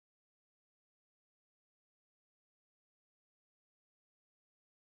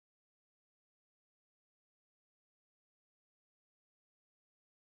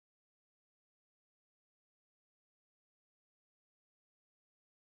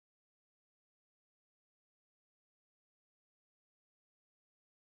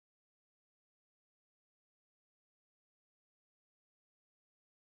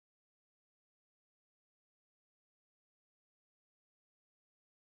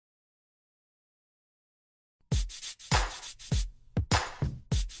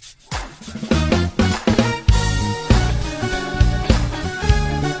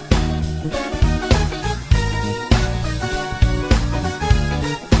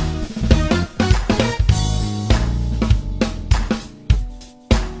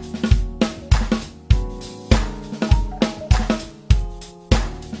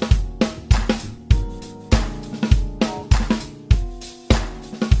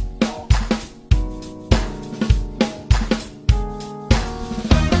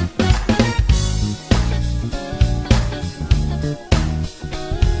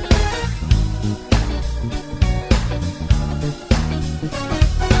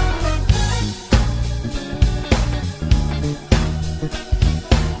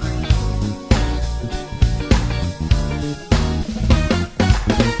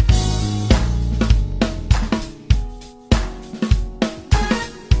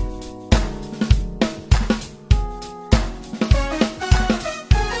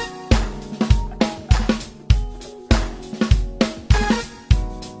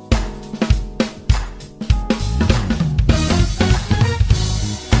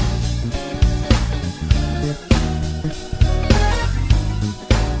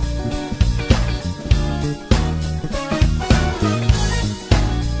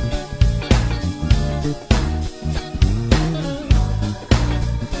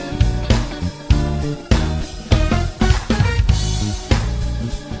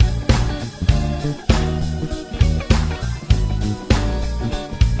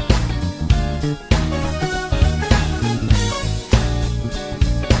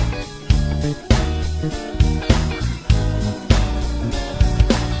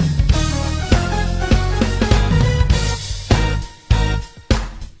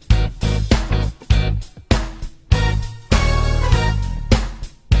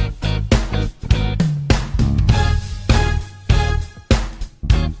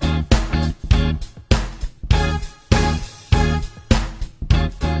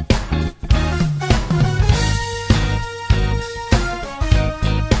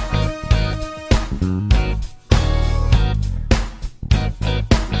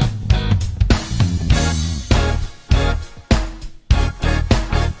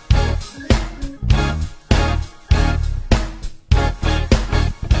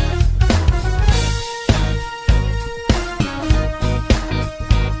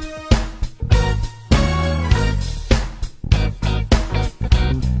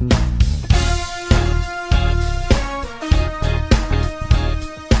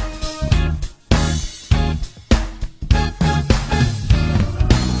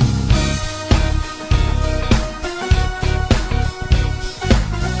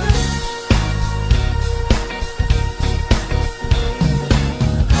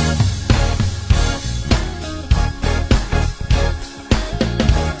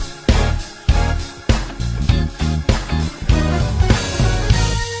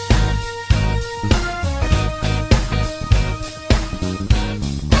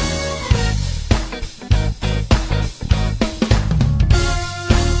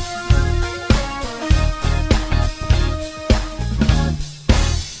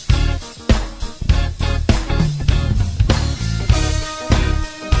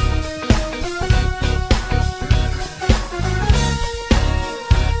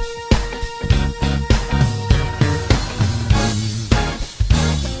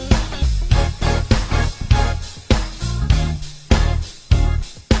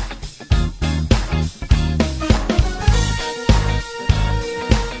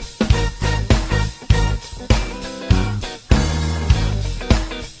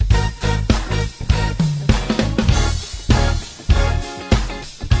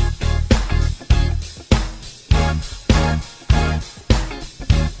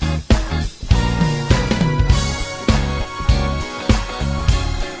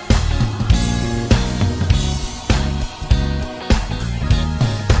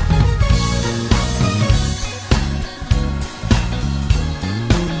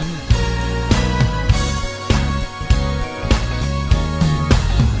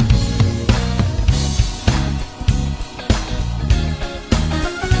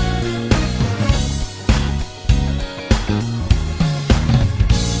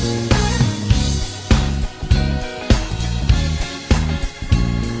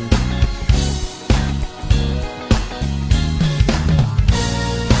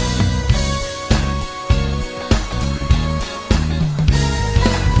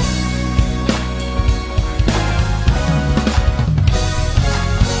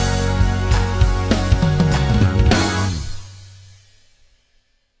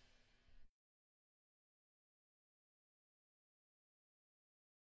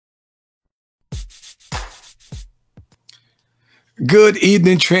Good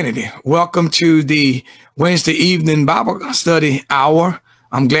evening, Trinity. Welcome to the Wednesday evening Bible study hour.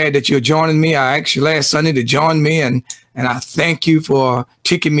 I'm glad that you're joining me. I asked you last Sunday to join me, and I thank you for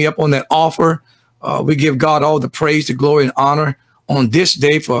taking me up on that offer. We give God all the praise, the glory, and honor on this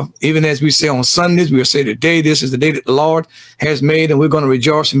day. For even as we say on Sundays, we'll say today, this is the day that the Lord has made, and we're going to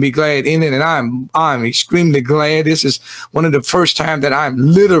rejoice and be glad in it. And I'm extremely glad. This is one of the first time that I'm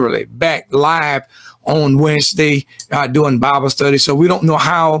literally back live on Wednesday doing Bible study. So we don't know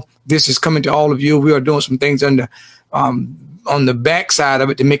how this is coming to all of you. We are doing some things on the backside of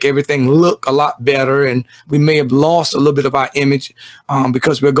it to make everything look a lot better. And we may have lost a little bit of our image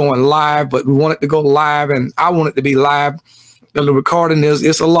because we're going live, but we want it to go live, and I want it to be live. The recording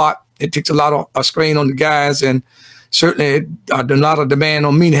it's a lot. It takes a lot of a strain on the guys, and certainly a lot of demand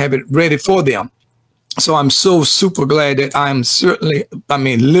on me to have it ready for them. So I'm so super glad that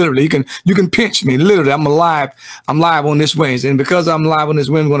literally, you can pinch me. Literally, I'm live on this Wednesday. And because I'm live on this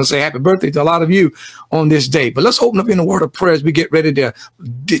Wednesday, I'm going to say happy birthday to a lot of you on this day. But let's open up in a word of prayer as we get ready to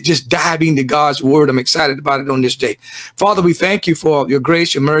just dive into God's word. I'm excited about it on this day. Father, we thank you for your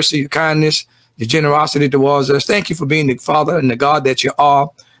grace, your mercy, your kindness, your generosity towards us. Thank you for being the Father and the God that you are,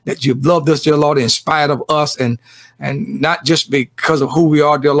 that you've loved us, dear Lord, in spite of us, and not just because of who we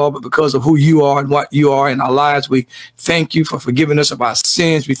are, dear Lord, but because of who you are and what you are in our lives. We thank you for forgiving us of our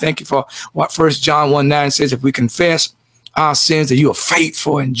sins. We thank you for what 1 John 1:9 says, if we confess our sins, that you are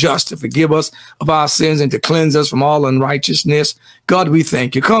faithful and just to forgive us of our sins and to cleanse us from all unrighteousness. God, we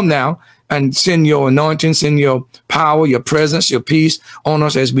thank you. Come now and send your anointing, send your power, your presence, your peace on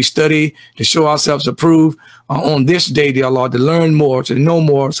us as we study to show ourselves approved on this day, dear Lord, to learn more, to know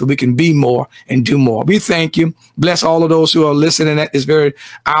more, so we can be more and do more. We thank you. Bless all of those who are listening at this very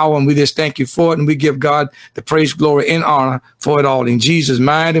hour, and we just thank you for it, and we give God the praise, glory, and honor for it all. In Jesus'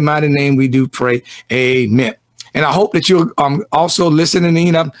 mighty, mighty name we do pray. Amen. And I hope that you're also listening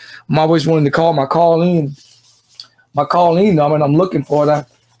in. I'm always wanting to call my call-in number, and I'm looking for it.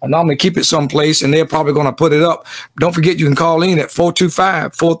 I normally keep it someplace, and they're probably going to put it up. Don't forget, you can call in at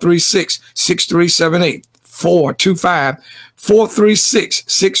 425-436-6378.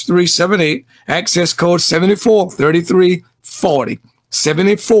 425-436-6378. Access code 743340.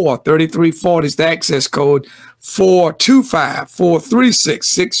 743340 is the access code.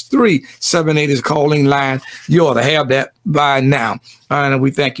 425-436-6378 is calling line. You ought to have that by now. And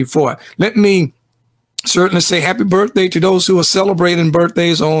we thank you for it. Let me certainly say happy birthday to those who are celebrating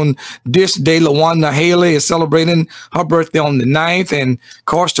birthdays on this day. LaWanda Haley is celebrating her birthday on the 9th. And of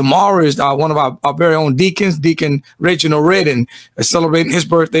course, tomorrow is one of our very own deacons, Deacon Reginald Redden, is celebrating his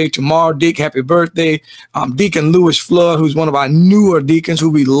birthday tomorrow. Deacon, happy birthday. Deacon Lewis Flood, who's one of our newer deacons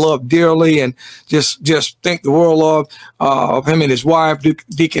who we love dearly, and just think the world of him and his wife,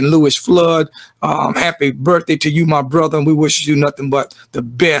 Deacon Lewis Flood. Happy birthday to you, my brother, and we wish you nothing but the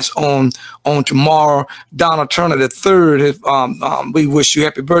best on tomorrow. Donna Turner III, we wish you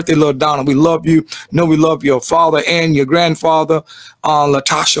happy birthday, little Donna. We love you. Know we love your father and your grandfather.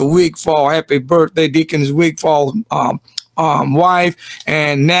 Latasha Wigfall, happy birthday, Deacon's Wigfall wife,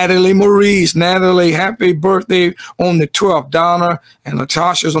 and Natalie Maurice. Natalie, happy birthday on the 12th. Donna and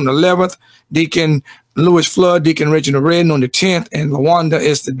Latasha's on the 11th. Deacon Lewis Flood, Deacon Reginald Redden on the 10th, and LaWanda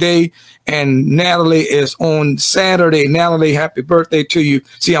is today, and Natalie is on Saturday. Natalie, happy birthday to you.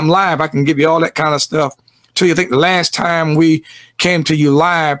 See, I'm live. I can give you all that kind of stuff to you. I think the last time we came to you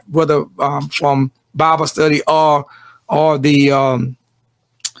live, whether from Bible study or the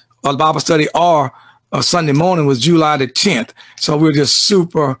Bible study or Sunday morning, was July the 10th. So we're just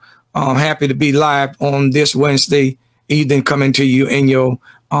super happy to be live on this Wednesday evening, coming to you in your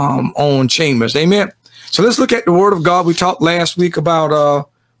own chambers. Amen. So let's look at the word of God. We talked last week about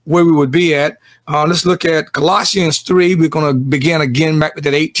where we would be at. Let's look at Colossians 3. We're going to begin again back with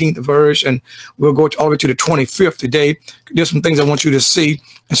that 18th verse, and we'll go all the way to the 25th today. There's some things I want you to see,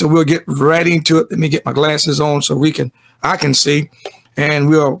 and so we'll get right into it. Let me get my glasses on so I can see, and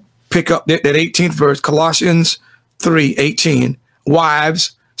we'll pick up that 18th verse, Colossians 3:18.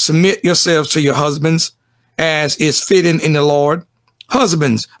 Wives, submit yourselves to your husbands as is fitting in the Lord.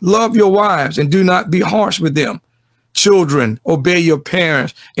 Husbands, love your wives and do not be harsh with them. Children, obey your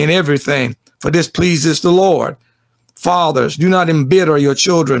parents in everything, for this pleases the Lord. Fathers, do not embitter your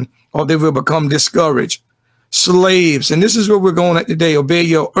children, or they will become discouraged. Slaves, and this is where we're going at today, obey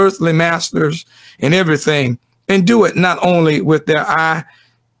your earthly masters in everything, and do it not only with their eye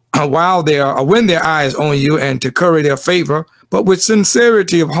when their eye is on you and to curry their favor, but with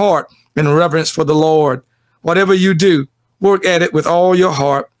sincerity of heart and reverence for the Lord. Whatever you do, work at it with all your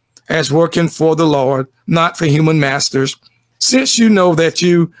heart, as working for the Lord, not for human masters, since you know that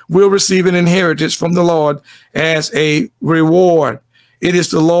you will receive an inheritance from the Lord as a reward. It is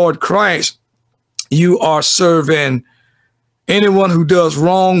the Lord Christ you are serving. Anyone who does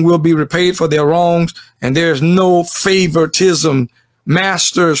wrong will be repaid for their wrongs, and there is no favoritism.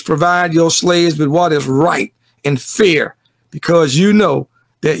 Masters, provide your slaves with what is right and fair, because you know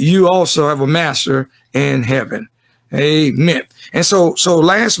that you also have a master in heaven. Amen. And so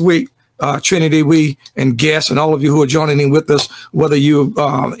last week, Trinity, we and guests and all of you who are joining in with us, whether you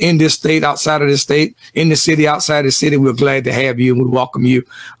in this state, outside of this state, in the city, outside the city, we're glad to have you and we welcome you.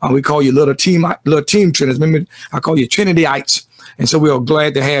 We call you little team Trinities. Remember, I call you Trinityites. And so we are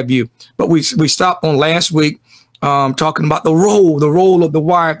glad to have you. But we stopped on last week talking about the role of the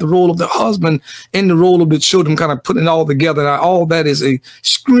wife, the role of the husband, and the role of the children, kind of putting it all together. Now, all that is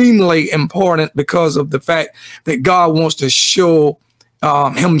extremely important because of the fact that God wants to show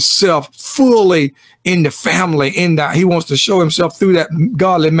himself fully in the family, he wants to show himself through that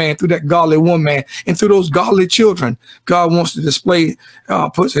godly man, through that godly woman, and through those godly children. God wants to display,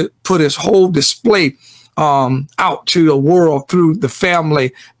 put his whole display out to the world through the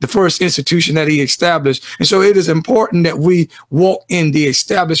family, the first institution that he established. And so it is important that we walk in the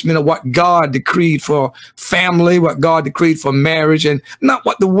establishment of what God decreed for family, what God decreed for marriage, and not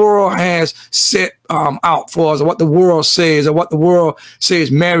what the world has set out for us, or what the world says, or what the world says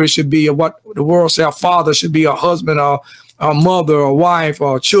marriage should be, or what the world says a father should be, a husband, or a mother, or wife,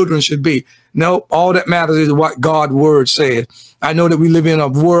 or children should be. No, all that matters is what God's word says. I know that we live in a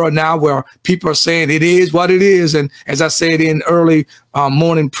world now where people are saying it is what it is. And as I said in early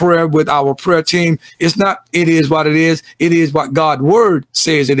morning prayer with our prayer team, it's not it is what it is. It is what God's word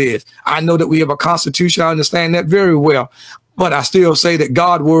says it is. I know that we have a constitution. I understand that very well. But I still say that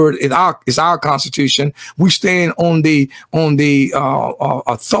God's word is our constitution. We stand on the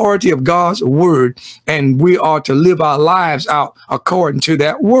authority of God's word, and we are to live our lives out according to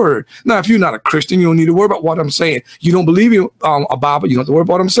that word. Now, if you're not a Christian, you don't need to worry about what I'm saying. You don't believe in a Bible, you don't have to worry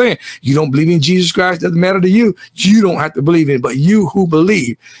about what I'm saying. You don't believe in Jesus Christ, doesn't matter to you. You don't have to believe in it. But you who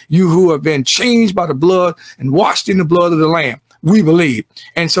believe, you who have been changed by the blood and washed in the blood of the Lamb, we believe.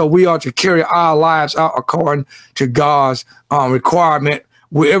 And so we are to carry our lives out according to God's requirement,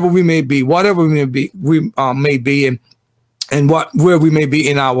 wherever we may be, whatever we may be, and where we may be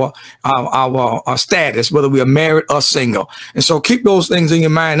in our status, whether we are married or single. And so keep those things in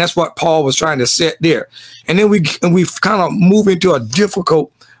your mind. That's what Paul was trying to set there. And then we kind of move into a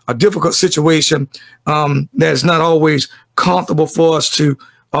difficult situation that's not always comfortable for us to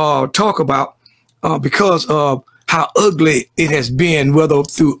talk about because of how ugly it has been, whether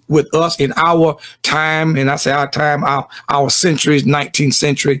with us in our time, and I say our time, our centuries, 19th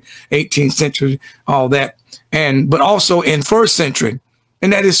century, 18th century, all that, but also in first century,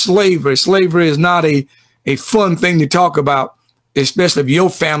 and that is slavery. Slavery is not a fun thing to talk about, especially if your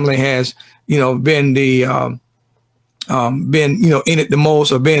family has, been in it the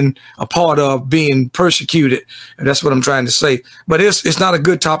most, or been a part of being persecuted. And that's what I'm trying to say. But it's not a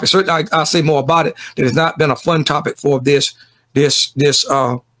good topic. Certainly, I'll say more about it. That it's not been a fun topic for this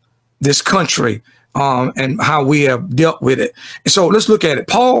country and how we have dealt with it. And so let's look at it.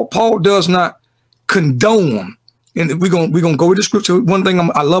 Paul does not condone. And we're gonna go with the scripture. One thing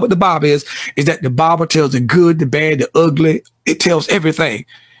I love about the Bible is that the Bible tells the good, the bad, the ugly. It tells everything.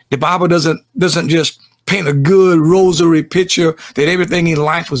 The Bible doesn't just paint a good rosary picture that everything in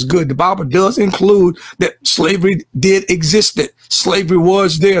life was good. The Bible does include that slavery did exist. Slavery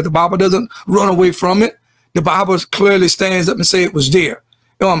was there. The Bible doesn't run away from it. The Bible clearly stands up and say it was there.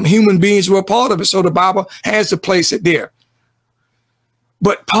 Human beings were a part of it, so the Bible has to place it there.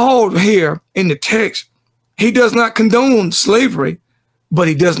 But Paul here in the text, he does not condone slavery, but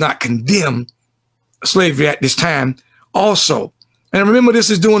he does not condemn slavery at this time also. And remember, this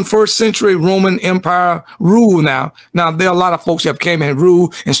is during first century Roman Empire rule now. Now, there are a lot of folks that came and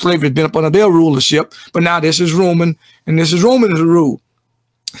ruled, and slavery has been up under their rulership. But now this is Roman, and this is Roman rule.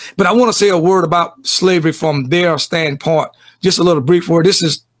 But I want to say a word about slavery from their standpoint, just a little brief word. This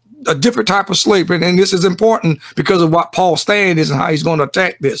is a different type of slavery, and this is important because of what Paul's stand is and how he's going to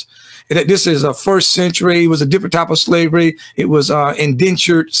attack this. And that this is a first century. It was a different type of slavery. It was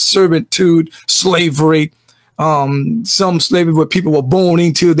indentured servitude slavery. Some slavery where people were born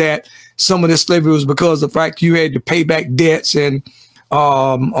into that. Some of this slavery was because of the fact you had to pay back debts and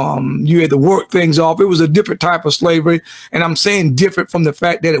you had to work things off. It was a different type of slavery. And I'm saying different from the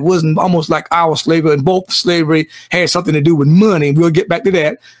fact that it wasn't almost like our slavery, and both slavery had something to do with money. We'll get back to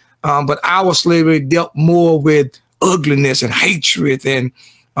that. But our slavery dealt more with ugliness and hatred and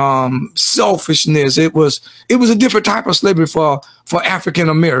selfishness. It was a different type of slavery for African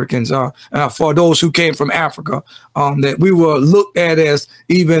Americans, for those who came from Africa, that we were looked at as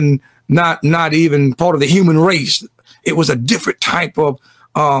even not even part of the human race. It was a different type of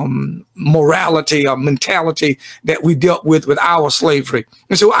morality or mentality that we dealt with our slavery.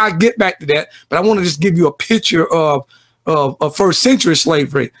 And so I get back to that, but I want to just give you a picture of first century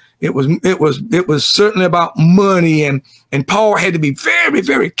slavery. It was certainly about money, and Paul had to be very,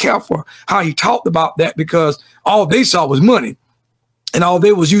 very careful how he talked about that, because all they saw was money, and all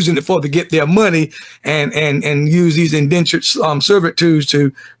they was using it for to get their money and use these indentured servitudes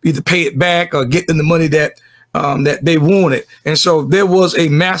to either pay it back or get them the money that they wanted. And so there was a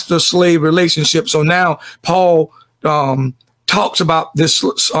master-slave relationship. So now Paul talks about this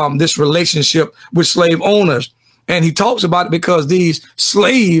relationship with slave owners. And he talks about it because these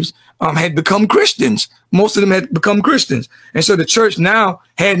slaves had become Christians. Most of them had become Christians. And so the church now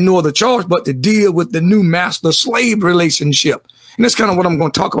had no other choice but to deal with the new master-slave relationship. And that's kind of what I'm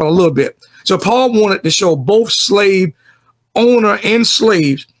going to talk about a little bit. So Paul wanted to show both slave owner and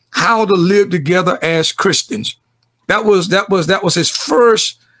slaves how to live together as Christians. That was his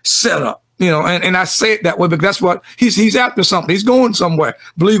first setup, and I say it that way because that's what he's after something. He's going somewhere,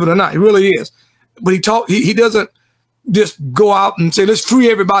 believe it or not. He really is. But he doesn't just go out and say, let's free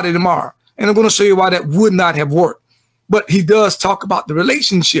everybody tomorrow. And I'm going to show you why that would not have worked. But he does talk about the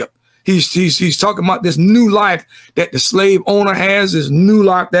relationship. He's talking about this new life that the slave owner has, this new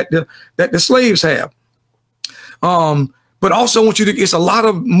life that the slaves have. But also I want you to, it's a lot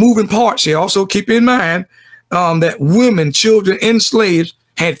of moving parts here. Also keep in mind that women, children, and slaves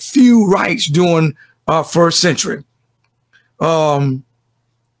had few rights during first century. They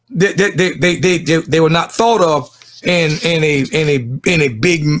were not thought of in a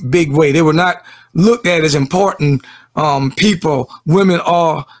big way. They were not looked at as important people, women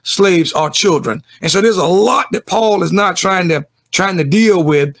or slaves or children. And so there's a lot that Paul is not trying to deal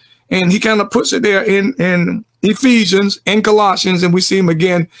with, and he kind of puts it there in Ephesians and Colossians, and we see him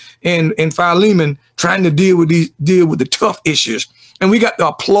again in Philemon trying to deal with the tough issues. And we got to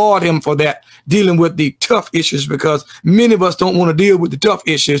applaud him for that, dealing with the tough issues, because many of us don't want to deal with the tough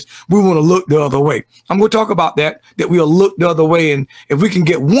issues. We want to look the other way. I'm going to talk about that we'll look the other way. And if we can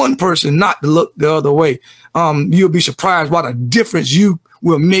get one person not to look the other way, you'll be surprised what a difference you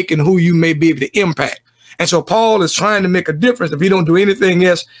will make and who you may be able to impact. And so Paul is trying to make a difference if he don't do anything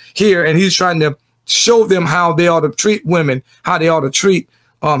else here. And he's trying to show them how they ought to treat women, how they ought to treat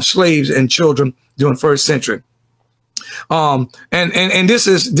slaves and children during first century. And this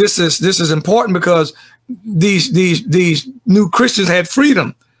is important because these new Christians had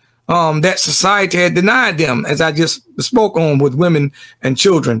freedom that society had denied them, as I just spoke on with women and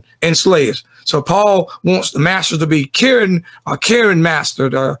children and slaves. So Paul wants the masters to be a caring master,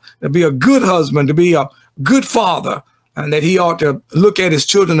 to be a good husband, to be a good father, and that he ought to look at his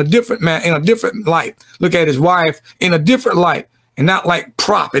children in a different light, look at his wife in a different light, and not like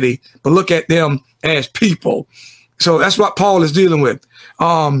property, but look at them as people. So that's what Paul is dealing with.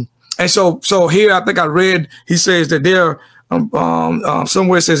 And so here, I think I read, he says that there,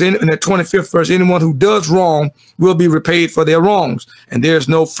 somewhere it says in the 25th verse, anyone who does wrong will be repaid for their wrongs, and there's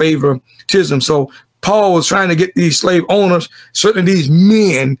no favoritism. So Paul was trying to get these slave owners, certainly these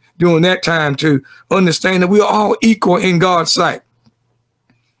men during that time, to understand that we are all equal in God's sight.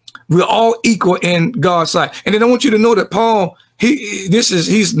 We're all equal in God's sight. And then I want you to know that Paul,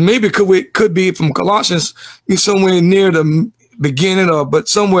 he's maybe could be from Colossians, he's somewhere near the beginning but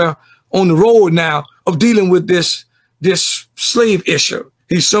somewhere on the road now of dealing with this slave issue.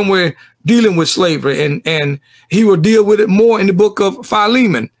 He's somewhere dealing with slavery, and he will deal with it more in the book of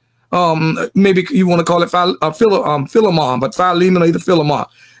Philemon. Maybe you want to call it Philemon, but Philemon or either Philemon.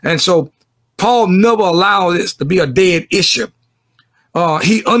 And so Paul never allowed this to be a dead issue.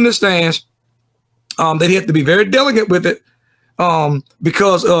 He understands that he has to be very delicate with it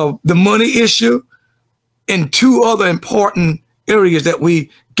because of the money issue and two other important areas that we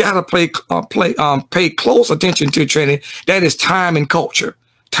got to pay close attention to, Trinity. That is time and culture.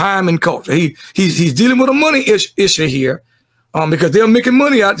 Time and culture. He's dealing with a money issue here. Because they're making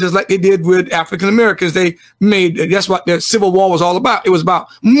money out just like they did with African Americans. That's what the Civil War was all about. It was about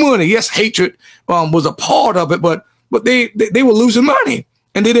money. Yes, hatred was a part of it, but they were losing money,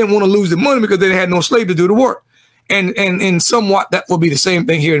 and they didn't want to lose the money because they had no slave to do the work. And somewhat that will be the same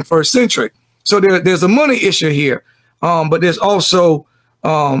thing here in first century. So there's a money issue here, but there's also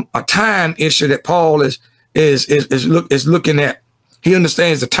a time issue that Paul is looking at. He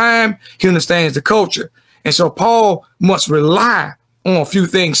understands the time. He understands the culture. And so Paul must rely on a few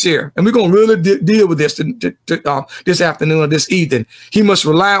things here, and we're going to really deal with this this afternoon or this evening. He must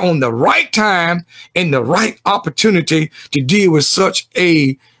rely on the right time and the right opportunity to deal with such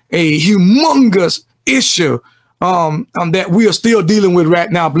a humongous issue that we are still dealing with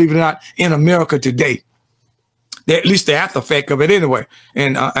right now, believe it or not, in America today. At least the after effect of it anyway.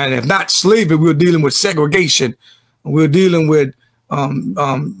 And if not slavery, we're dealing with segregation. We're dealing with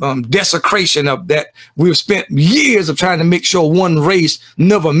desecration of that. We've spent years of trying to make sure one race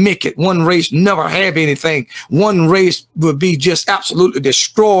never make it, one race never have anything, one race would be just absolutely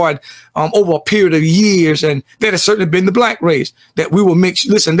destroyed over a period of years. And that has certainly been the black race, that we will make.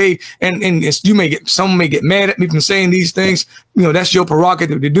 Listen, some may get mad at me from saying these things. You know, that's your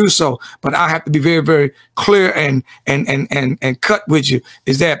prerogative to do so. But I have to be very, very clear and cut with you.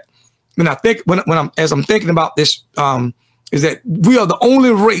 Is that when I think as I'm thinking about this, is that we are the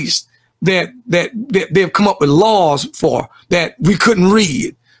only race that they've come up with laws for, that we couldn't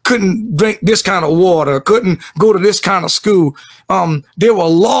read, couldn't drink this kind of water, couldn't go to this kind of school. There were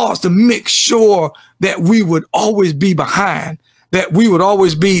laws to make sure that we would always be behind, that we would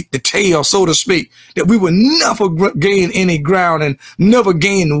always be the tail, so to speak, that we would never gain any ground and never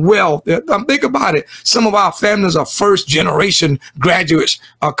gain wealth. Think about it. Some of our families are first generation graduates,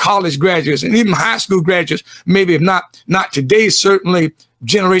 college graduates, and even high school graduates. Maybe if not today, certainly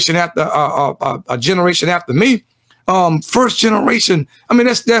generation after a generation after me. First generation. I mean,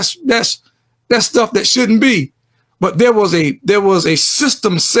 that's stuff that shouldn't be. But there was a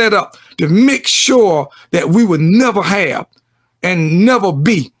system set up to make sure that we would never have and never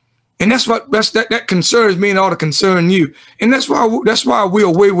be. And that concerns me and ought to concern you. And that's why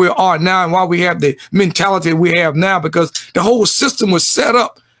we're where we are now and why we have the mentality we have now, because the whole system was set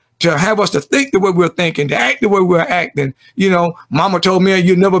up to have us to think the way we're thinking, to act the way we're acting. You know, mama told me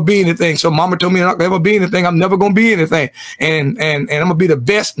you'll never be anything. So mama told me I'm not gonna ever be anything. I'm never gonna be anything. And I'm gonna be the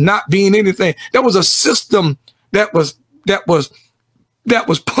best not being anything. That was a system that was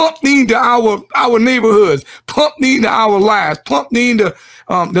pumped into our neighborhoods, pumped into our lives, pumped into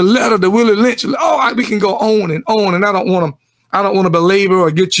the letter to Willie Lynch. Oh, we can go on, and I don't want to belabor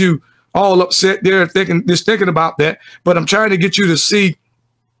or get you all upset there thinking about that. But I'm trying to get you to see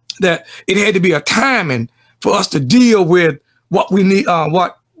that it had to be a timing for us to deal with what we need,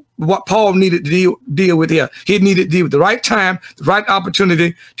 what Paul needed to deal with here. He needed to deal with the right time, the right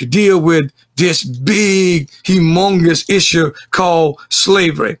opportunity to deal with this big, humongous issue called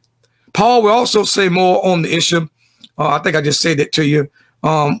slavery. Paul will also say more on the issue. I think I just said that to you.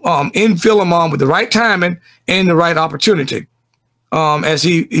 In Philemon, with the right timing and the right opportunity, as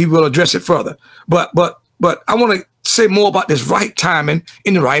he will address it further. But I want to say more about this right timing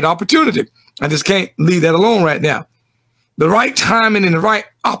and the right opportunity. I just can't leave that alone right now. The right timing and the right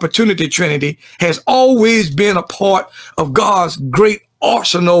opportunity, Trinity, has always been a part of God's great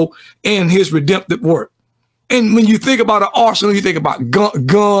arsenal in his redemptive work. And when you think about an arsenal, you think about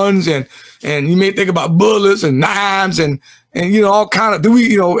guns and you may think about bullets and knives and you know, all kind of,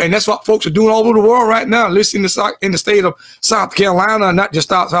 and that's what folks are doing all over the world right now. Listening to in the state of South Carolina, not just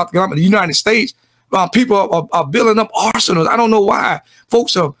South Carolina, but the United States, people are building up arsenals. I don't know why.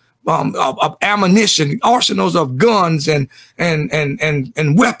 Folks are of ammunition, arsenals of guns and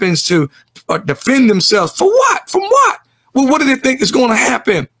weapons to defend themselves. For what? From what? Well, what do they think is going to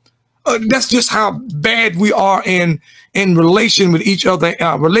happen? That's just how bad we are in relation with each other,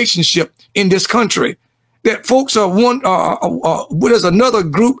 relationship in this country. That folks are there's another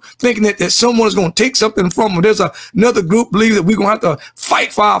group thinking that someone is going to take something from them. There's another group believe that we're going to have to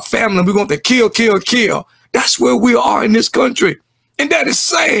fight for our family. We're going to kill. That's where we are in this country. And that is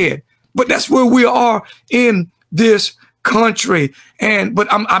sad, but that's where we are in this country. But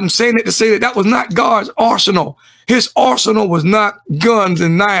I'm saying it to say that was not God's arsenal. His arsenal was not guns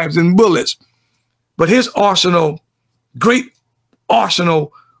and knives and bullets, but his arsenal, great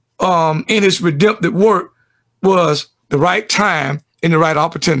arsenal, in his redemptive work was the right time and the right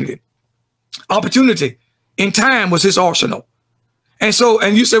opportunity. Opportunity in time was his arsenal.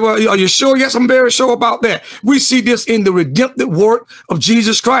 And you say, well, are you sure? Yes, I'm very sure about that. We see this in the redemptive work of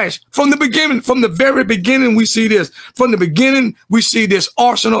Jesus Christ. From the beginning, from the very beginning, we see this. From the beginning, we see this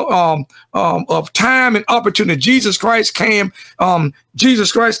arsenal of time and opportunity. Jesus Christ came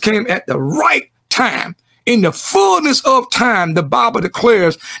at the right time. In the fullness of time, the Bible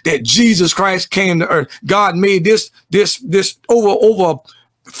declares that Jesus Christ came to earth. God made this over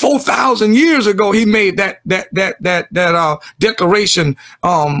 4,000 years ago. He made that declaration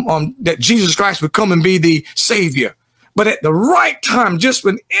that Jesus Christ would come and be the Savior. But at the right time, just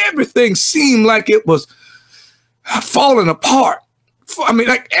when everything seemed like it was falling apart, I mean,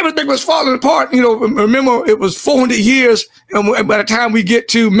 like everything was falling apart. You know, remember it was 400 years. And by the time we get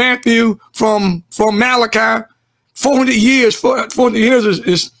to Matthew from Malachi, 400 years, 400 years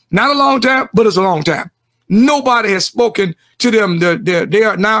is not a long time, but it's a long time. Nobody has spoken to them. They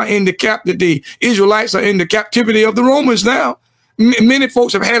are now in the captivity. The Israelites are in the captivity of the Romans now. Many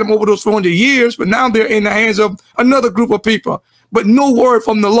folks have had them over those 400 years, but now they're in the hands of another group of people. But no word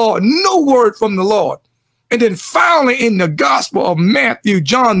from the Lord, no word from the Lord. And then finally in the Gospel of Matthew,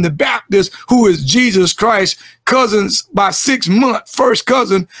 John the Baptist, who is Jesus Christ, cousins by 6 months, first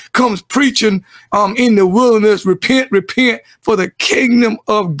cousin, comes preaching in the wilderness, repent, repent, for the kingdom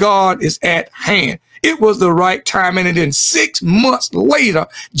of God is at hand. It was the right time. And then 6 months later,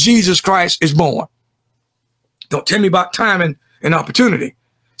 Jesus Christ is born. Don't tell me about timing and opportunity.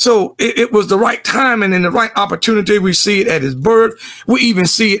 So it was the right time and in the right opportunity. We see it at his birth. We even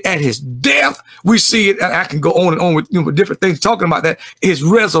see it at his death. We see it, and I can go on and on with, with different things talking about that, his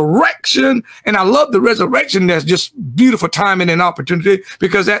resurrection. And I love the resurrection. That's just beautiful timing and opportunity,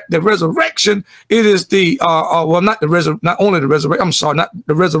 because at the resurrection, it is the, well, not only the resurrection, I'm sorry, not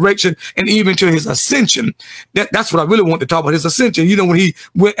the resurrection, and even to his ascension. That's what I really want to talk about, his ascension. You know, when he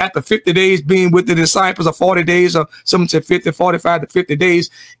went after 50 days being with the disciples, or 40 days, or someone said 50, 45 to 50 days,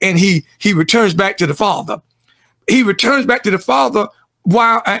 and he returns back to the Father. He returns back to the Father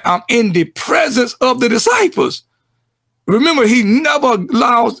while in the presence of the disciples. Remember, he never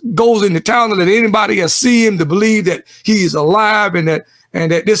goes into town to let anybody else see him, to believe that he is alive and that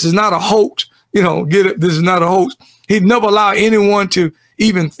this is not a hoax. You know, get it? This is not a hoax. He never allowed anyone to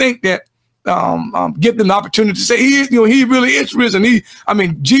even think that. Give them the opportunity to say he really is risen.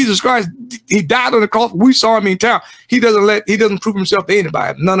 Jesus Christ, he died on the cross. We saw him in town. He doesn't prove himself to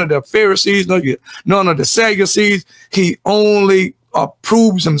anybody. None of the Pharisees, none of the Sadducees. He only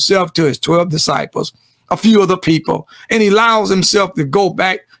proves himself to his 12 disciples, a few other people, and he allows himself to go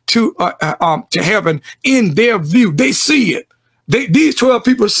back to heaven. In their view, they see it. These 12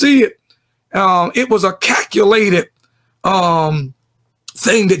 people see it. It was a calculated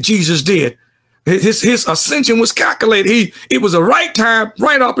thing that Jesus did. His ascension was calculated. It was a right time,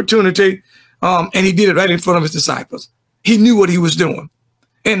 right opportunity, and he did it right in front of his disciples. He knew what he was doing,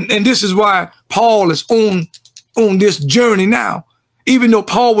 and this is why Paul is on this journey now. Even though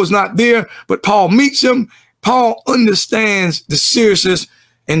Paul was not there, but Paul meets him. Paul understands the seriousness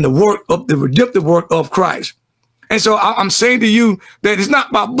and the work of the redemptive work of Christ. And so I'm saying to you that it's not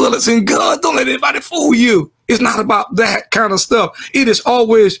about bullets and guns. Don't let anybody fool you. It's not about that kind of stuff. It has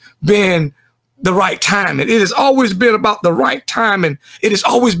always been the right timing. It has always been about the right timing. It has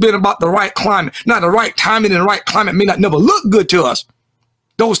always been about the right climate. Now, the right timing and the right climate may not never look good to us.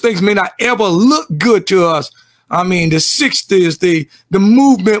 Those things may not ever look good to us. I mean, the 60s, the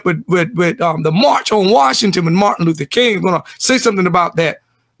movement with the March on Washington with Martin Luther King. I'm going to say something about that.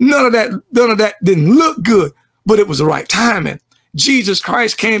 None of that didn't look good, but it was the right timing. Jesus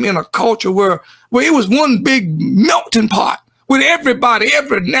Christ came in a culture where it was one big melting pot, with everybody,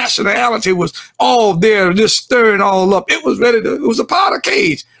 every nationality was all there, just stirring all up. It was a powder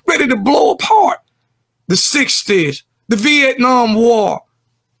cage, ready to blow apart. The 60s, the Vietnam War,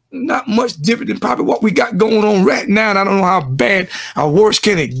 not much different than probably what we got going on right now. And I don't know how bad or worse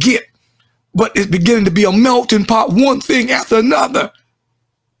can it get, but it's beginning to be a melting pot, one thing after another.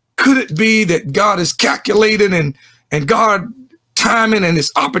 Could it be that God is calculating and God timing and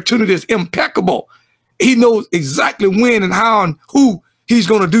his opportunity is impeccable? He knows exactly when and how and who he's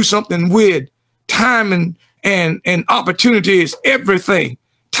going to do something with. Timing and opportunity is everything.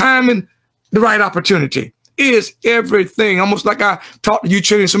 Timing, the right opportunity is everything. Almost like I talked to you,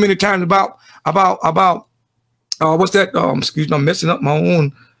 Trinity, so many times about what's that? Excuse me, I'm messing up my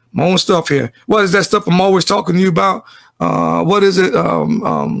own stuff here. What is that stuff I'm always talking to you about? What is it?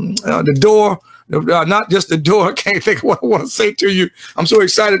 The door. Not just the door. I can't think of what I want to say to you. I'm so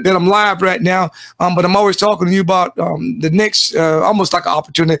excited that I'm live right now. But I'm always talking to you about the next, almost like an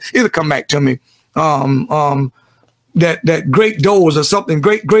opportunity. It'll come back to me. That great doors or something,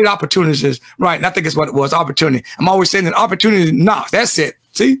 great opportunities. Right. And I think it's what it was, opportunity. I'm always saying that opportunity knocks. That's it.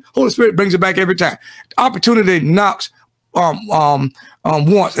 See, Holy Spirit brings it back every time. Opportunity knocks once.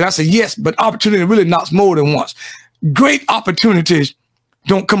 And I say yes, but opportunity really knocks more than once. Great opportunities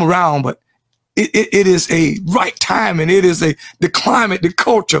don't come around, but it is a right time, and it is the climate, the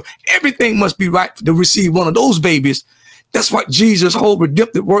culture. Everything must be right to receive one of those babies. That's what Jesus' whole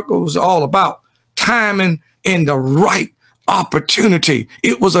redemptive work was all about. Timing and the right opportunity.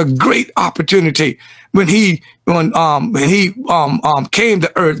 It was a great opportunity when he came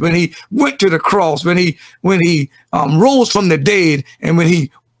to earth, when he went to the cross, when he rose from the dead, and when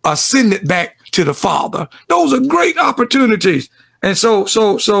he ascended back to the Father. Those are great opportunities. And so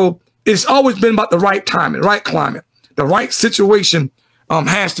it's always been about the right timing, right climate, the right situation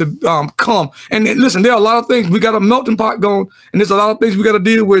has to come. And listen, there are a lot of things. We got a melting pot going, and there's a lot of things we got to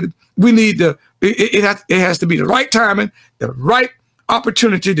deal with. We need it has to be the right timing, the right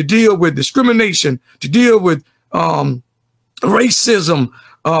opportunity to deal with discrimination, to deal with racism,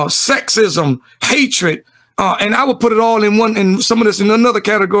 sexism, hatred. And I would put it all in one, and some of this in another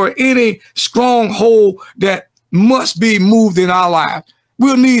category, any stronghold that must be moved in our life.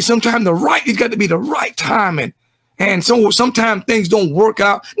 We'll need sometimes it's got to be the right timing. And so sometimes things don't work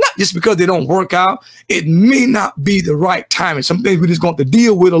out, not just because they don't work out. It may not be the right timing. Some things we're just going to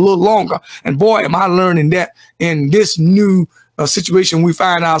deal with a little longer. And boy, am I learning that in this new situation we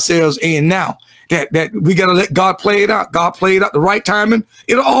find ourselves in now, that we got to let God play it out. God play it out the right timing.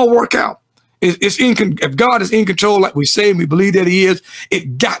 It'll all work out. If God is in control, like we say, and we believe that he is,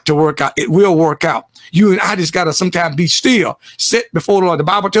 it got to work out. It will work out. You and I just got to sometimes be still, sit before the Lord. The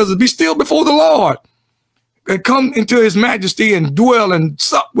Bible tells us, be still before the Lord and come into his majesty and dwell and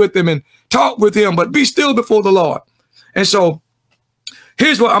sup with him and talk with him, but be still before the Lord. And so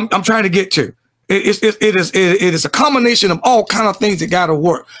here's what I'm trying to get to. It is a combination of all kind of things that got to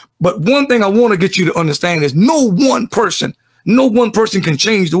work. But one thing I want to get you to understand is no one person can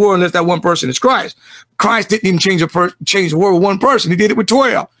change the world unless that one person is Christ. Christ didn't even change the world with one person. He did it with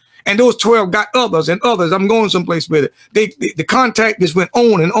 12. And those 12 got others and others. I'm going someplace with it. The contact just went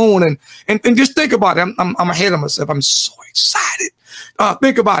on and on. And just think about it. I'm ahead of myself. I'm so excited.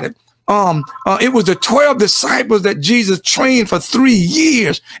 Think about it. It was the 12 disciples that Jesus trained for 3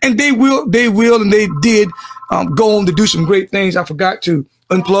 years. And they will, and they did go on to do some great things. I forgot to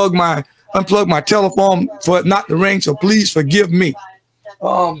unplug my telephone for it not to ring, so please forgive me.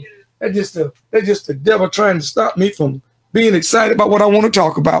 That's just the devil trying to stop me from being excited about what I want to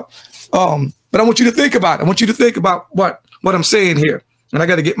talk about. But I want you to think about it. I want you to think about what I'm saying here. And I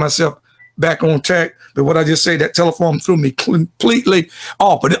got to get myself back on track. But what I just said, that telephone threw me completely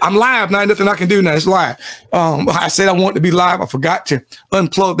off. But I'm live now. Nothing I can do now. It's live. I said I want to be live. I forgot to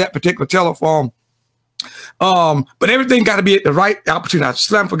unplug that particular telephone. But everything got to be at the right opportunity.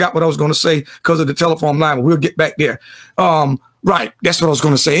 I forgot what I was going to say because of the telephone line, but we'll get back there. Right. That's what I was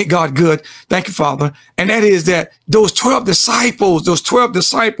going to say. Ain't God good? Thank you, Father. And that is that those 12 disciples did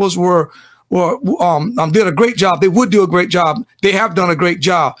a great job. They would do a great job. They have done a great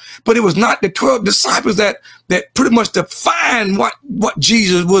job, but it was not the 12 disciples that pretty much defined what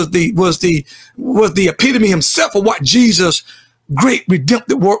Jesus was the epitome himself of what Jesus' great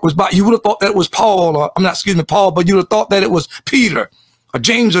redemptive work was about. You would have thought that it was Paul, but you would have thought that it was Peter or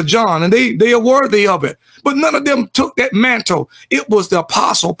James or John, and they are worthy of it. But none of them took that mantle. It was the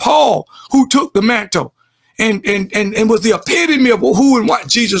apostle Paul who took the mantle and was the epitome of who and what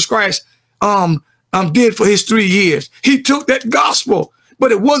Jesus Christ did for his 3 years. He took that gospel,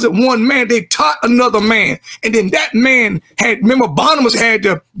 but it wasn't one man. They taught another man. And then that man remember Barnabas had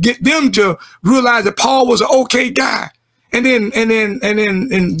to get them to realize that Paul was an okay guy. And then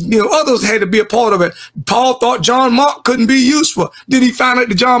others had to be a part of it. Paul thought John Mark couldn't be useful. Then he found out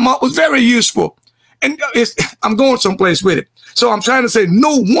that John Mark was very useful. And I'm going someplace with it. So I'm trying to say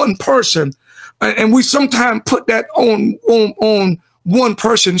no one person, and we sometimes put that on one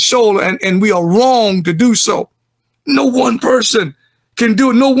person's shoulder, and we are wrong to do so. No one person can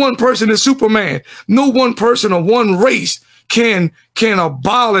do it. No one person is Superman. No one person or one race can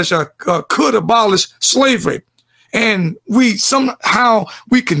abolish or could abolish slavery. And we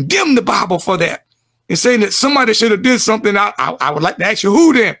condemn the Bible for that and saying that somebody should have did something. I would like to ask you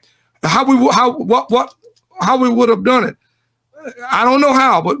who then, how we would have done it. I don't know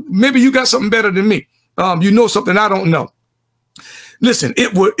how, but maybe you got something better than me. You know something I don't know. Listen,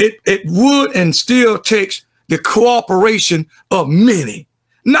 it would and still takes the cooperation of many,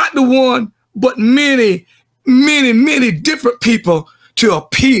 not the one, but many different people to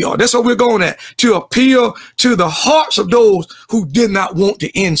appeal. That's what we're going at, to appeal to the hearts of those who did not want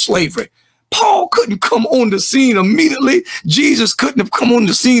to end slavery. Paul couldn't come on the scene immediately. Jesus couldn't have come on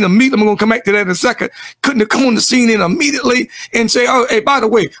the scene immediately. I'm going to come back to that in a second. Couldn't have come on the scene immediately and say, oh, hey, by the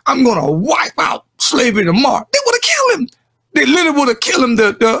way, I'm going to wipe out slavery tomorrow. They would have killed him. They literally would have killed him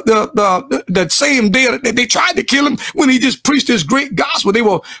the same day that they tried to kill him when he just preached this great gospel. They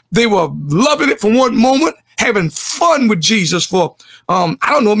were loving it for one moment, having fun with Jesus for, I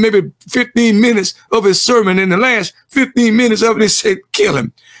don't know, maybe 15 minutes of his sermon. In the last 15 minutes of it, they said, kill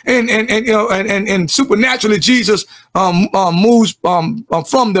him. And supernaturally, Jesus moves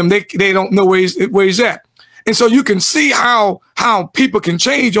from them. They don't know where he's at. And so you can see how people can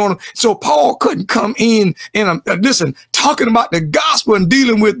change on them. So Paul couldn't come in and listen, talking about the gospel and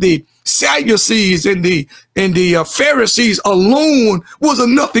dealing with the Sadducees and the Pharisees alone was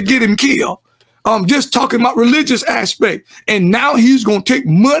enough to get him killed. Just talking about religious aspect. And now he's going to take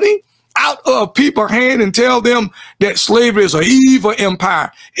money out of people's hand and tell them that slavery is an evil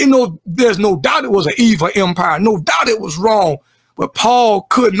empire. You know, there's no doubt it was an evil empire. No doubt it was wrong. But Paul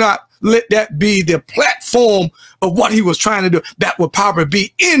could not let that be the platform of what he was trying to do. That would probably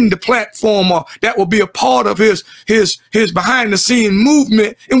be in the platform, or that would be a part of his behind the scene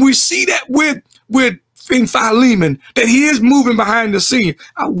movement. And we see that with Philemon, that he is moving behind the scene.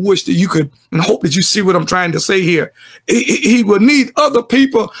 I wish that you could, and hope that you see what I'm trying to say here. He would need other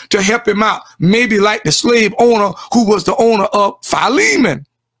people to help him out. Maybe like the slave owner who was the owner of Philemon.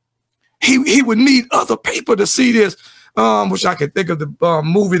 He would need other people to see this. Which I can think of the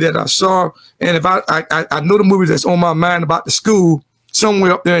movie that I saw. And if I know the movie that's on my mind about the school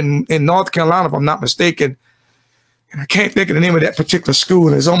somewhere up there in North Carolina, if I'm not mistaken. And I can't think of the name of that particular school.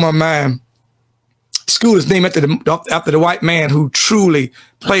 And it's on my mind. The school is named after the white man who truly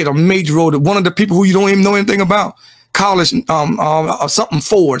played a major role. One of the people who you don't even know anything about. College, something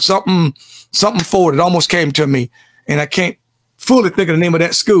Ford. It almost came to me. And I can't fully think of the name of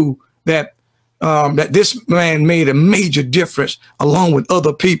that school that this man made a major difference along with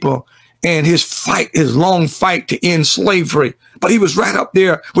other people, and his long fight to end slavery. But he was right up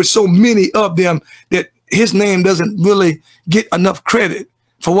there with so many of them that his name doesn't really get enough credit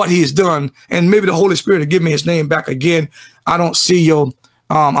for what he has done. And maybe the Holy Spirit will give me his name back again. I don't see your,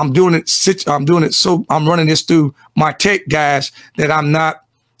 I'm doing it. So I'm running this through my tech guys that I'm not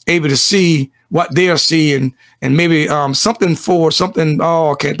able to see what they're seeing, and maybe something,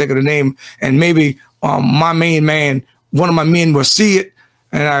 I can't think of the name, and maybe my main man, one of my men will see it,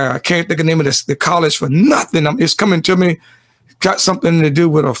 and I can't think of the name of the college for nothing. It's coming to me. Got something to do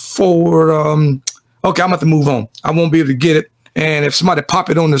with a Ford. Okay, I'm going to move on. I won't be able to get it. And if somebody pop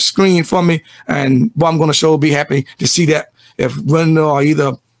it on the screen for me, and what I'm going to show, be happy to see that. If Wendell or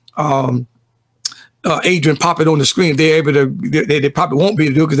either Adrian pop it on the screen, they're able to, they probably won't be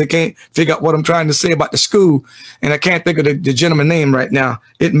able to do it because they can't figure out what I'm trying to say about the school. And I can't think of the gentleman's name right now.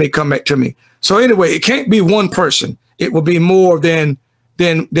 It may come back to me. So anyway, it can't be one person. It will be more than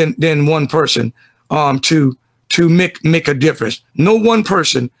one person to make a difference. No one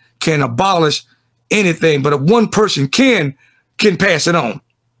person can abolish anything, but if one person can pass it on.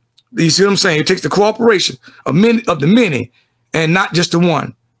 You see what I'm saying? It takes the cooperation of the many and not just the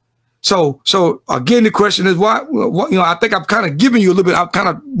one. So again, the question is why? I think I've kind of given you a little bit. I've kind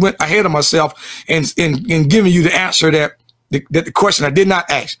of went ahead of myself and giving you the answer that the question I did not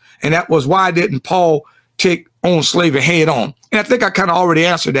ask, and that was why didn't Paul take on slavery head on? And I think I kind of already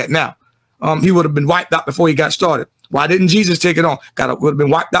answered that. Now, he would have been wiped out before he got started. Why didn't Jesus take it on? Would have been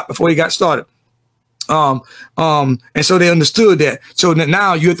wiped out before he got started. And so they understood that. So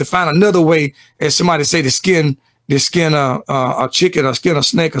now you have to find another way, as somebody say, to skin a chicken or skin a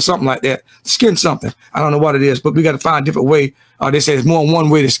snake or something like that. Skin something. I don't know what it is, but we got to find a different way. They say there's more than one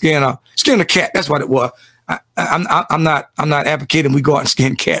way to skin a cat. That's what it was. I'm not advocating we go out and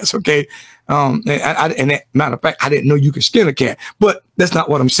skin cats. Okay. And matter of fact, I didn't know you could skin a cat, but that's not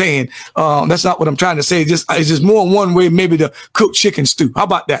what I'm saying. That's not what I'm trying to say. It's just more than one way, maybe to cook chicken stew. How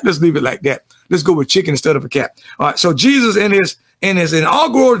about that? Let's leave it like that. Let's go with chicken instead of a cat. All right. So Jesus in his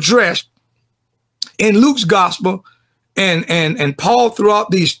inaugural address in Luke's gospel and Paul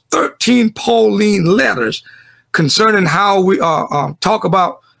throughout these 13 Pauline letters concerning how we talk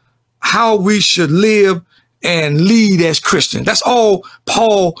about how we should live and lead as Christians. That's all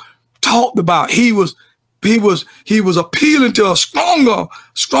Paul talked about. He was appealing to a stronger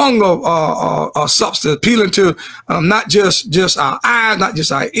substance, appealing to not just our eyes, not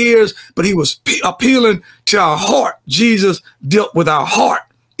just our ears, but he was appealing to our heart. Jesus dealt with our heart.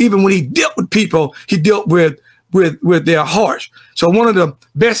 Even when he dealt with people, he dealt with their hearts. So one of the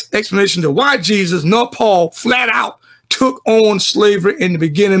best explanations of why Jesus, not Paul, flat out took on slavery in the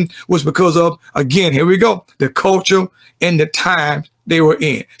beginning was because of, again, here we go, the culture and the times they were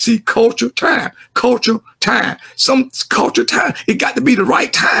in. See, culture, time. Some culture, time. It got to be the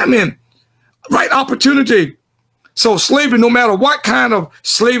right time and right opportunity. So slavery, no matter what kind of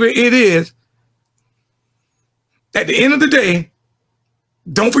slavery it is, at the end of the day,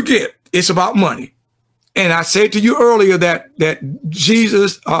 don't forget, it's about money. And I said to you earlier that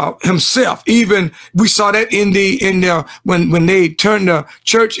Jesus himself, even we saw that when they turned the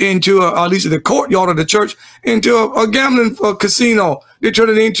church into at least the courtyard of the church into a gambling casino. They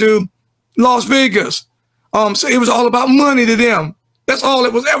turned it into Las Vegas. So it was all about money to them. That's all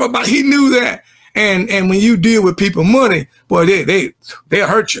it was ever about. He knew that. And when you deal with people money, boy, they'll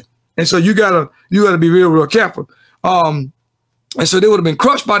hurt you. And so you gotta be real careful. And so they would have been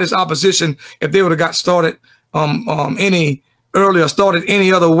crushed by this opposition if they would have got started any earlier, started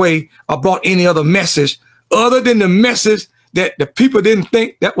any other way, or brought any other message other than the message that the people didn't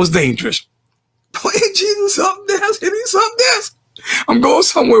think that was dangerous. Boy, Jesus something else, it is something else. I'm going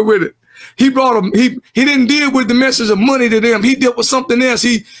somewhere with it. He brought them, he didn't deal with the message of money to them. He dealt with something else.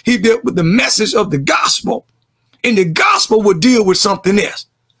 He dealt with the message of the gospel. And the gospel would deal with something else.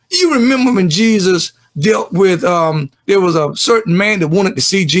 You remember when Jesus dealt with, there was a certain man that wanted to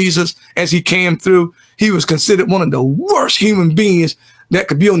see Jesus as he came through. He was considered one of the worst human beings that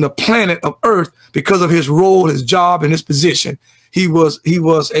could be on the planet of earth because of his role, his job, and his position. He was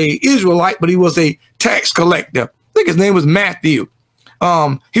a Israelite, but he was a tax collector. I think his name was Matthew.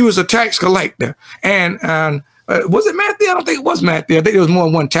 He was a tax collector. And was it Matthew? I don't think it was Matthew. I think there was more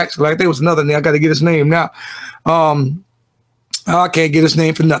than one tax collector. There was another name. I got to get his name now. I can't get his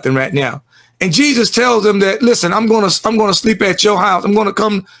name for nothing right now. And Jesus tells him that, listen, I'm gonna sleep at your house. I'm gonna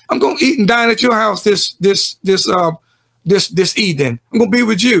eat and dine at your house this evening. I'm gonna be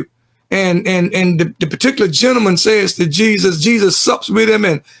with you. And the particular gentleman says to Jesus sups with him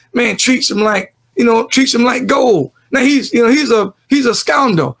and, man, treats him like gold. Now he's a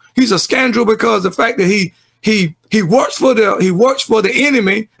scoundrel. He's a scoundrel because the fact that he works for the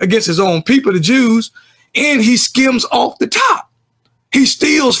enemy against his own people, the Jews, and he skims off the top. He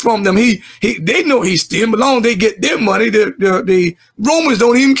steals from them. They know he's stealing, but as long as they get their money, the Romans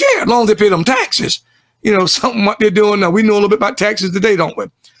don't even care as long as they pay them taxes. You know, something what they're doing now. We know a little bit about taxes today, don't we?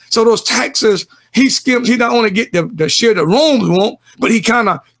 So those taxes, he skims. He not only get the share that Romans want, but he kind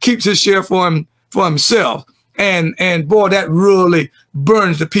of keeps his share for himself. And boy, that really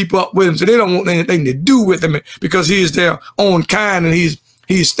burns the people up with him. So they don't want anything to do with him because he is their own kind and he's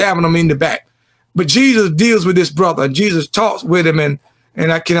stabbing them in the back. But Jesus deals with this brother, and Jesus talks with him, and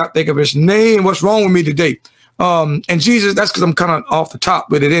I cannot think of his name. What's wrong with me today? And Jesus, that's because I'm kind of off the top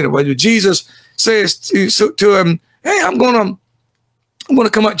with it anyway. Jesus says to him, hey, I'm gonna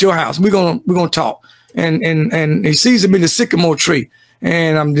come up to your house. We're gonna talk. And he sees him in the sycamore tree,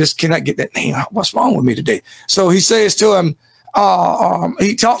 and I'm just cannot get that name. What's wrong with me today? So he says to him,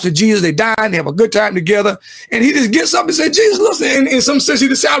 he talks to Jesus. They dine, they have a good time together, and he just gets up and says, Jesus, listen. And in some sense, he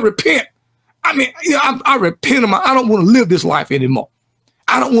just said, I repent. I mean, you know, I repent. I don't want to live this life anymore.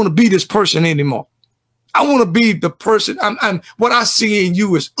 I don't want to be this person anymore. I want to be the person. What I see in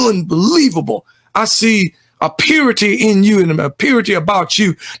you is unbelievable. I see a purity in you and a purity about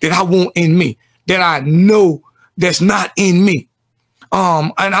you that I want in me, that I know that's not in me.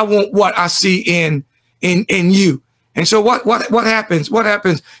 And I want what I see in you. And so what happens? What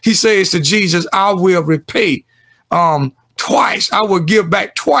happens? He says to Jesus, I will repay twice. I will give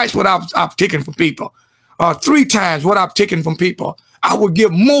back twice what I've taken from people. 3 times what I've taken from people. I will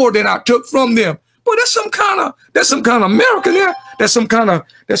give more than I took from them. But there's some kind of miracle there. There's some kind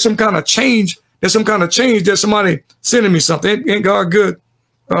of change. There's some kind of change. There's somebody sending me something. Ain't God good?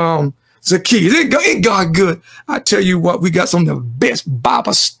 Zacchaeus, ain't God good? I tell you what, we got some of the best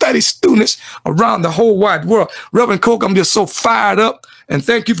Bible study students around the whole wide world. Reverend Coke, I'm just so fired up. And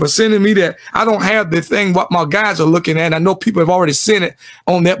thank you for sending me that. I don't have the thing what my guys are looking at. I know people have already sent it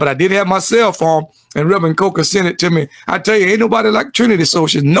on that, but I did have my cell phone, and Reverend Coker sent it to me. I tell you, ain't nobody like Trinity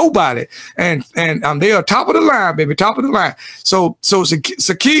Social, nobody. And they are top of the line, baby, top of the line. So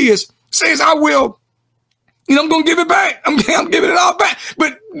Zacchaeus says, I will. You know, I'm going to give it back. I'm giving it all back.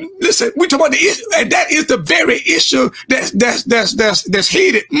 But listen, we talk about the issue, and that is the very issue that's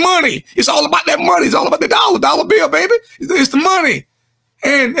heated. Money. It's all about that money. It's all about the dollar bill, baby. It's the money.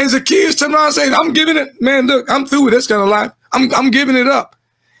 And Zacchaeus turned around and said, I'm giving it. Man, look, I'm through with this kind of life. I'm giving it up.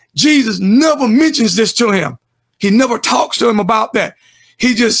 Jesus never mentions this to him. He never talks to him about that.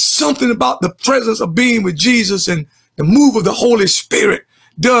 He just something about the presence of being with Jesus and the move of the Holy Spirit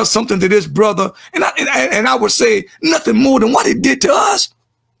does something to this brother. And I would say nothing more than what it did to us.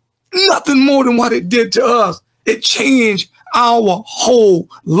 Nothing more than what it did to us. It changed our whole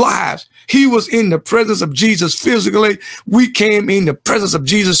lives. He was in the presence of Jesus physically. We came in the presence of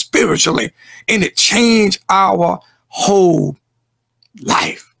Jesus spiritually, and it changed our whole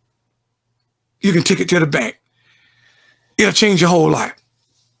life. You can take it to the bank. It'll change your whole life.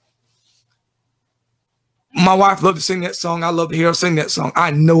 My wife loved to sing that song. I love to hear her sing that song.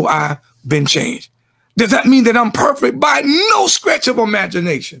 I know I've been changed. Does that mean that I'm perfect? By no stretch of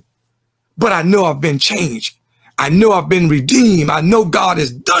imagination. But I know I've been changed. I know I've been redeemed. I know God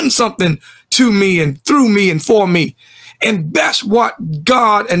has done something to me and through me and for me. And that's what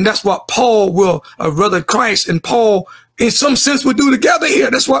God, and that's what Paul will, rather Christ and Paul, in some sense, will do together here.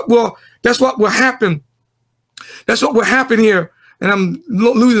 That's what will That's what will happen. That's what will happen here. And I'm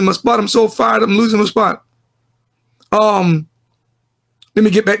losing my spot. I'm so fired. I'm losing my spot. Let me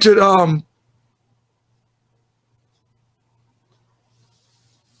get back to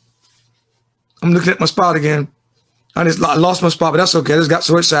I'm looking at my spot again. I lost my spot, but that's okay. I just got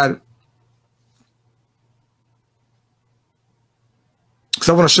so excited.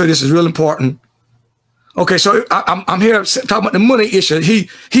 So I want to show you this is real important. Okay, so I'm here talking about the money issue.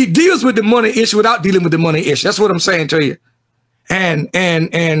 He deals with the money issue without dealing with the money issue. That's what I'm saying to you. And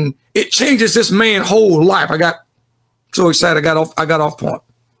it changes this man's whole life. I got so excited. I got off point.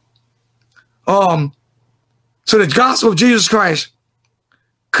 So the gospel of Jesus Christ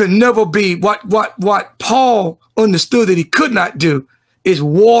could never be what Paul understood that he could not do is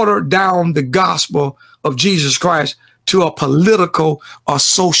water down the gospel of Jesus Christ to a political or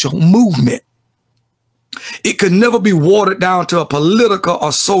social movement. It could never be watered down to a political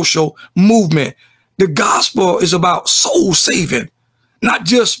or social movement. The gospel is about soul saving,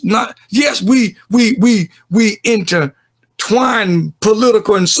 yes, we intertwine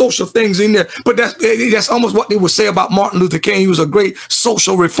political and social things in there, but that's almost what they would say about Martin Luther King. He was a great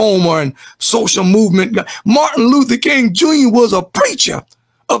social reformer and social movement guy. Martin Luther King Jr. was a preacher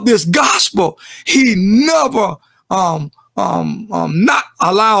of this gospel. He never not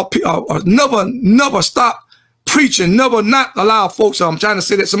allow never stop preaching, never not allow folks. I'm trying to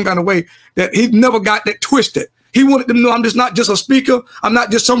say that some kind of way that he never got that twisted. He wanted them to know I'm just not just a speaker. I'm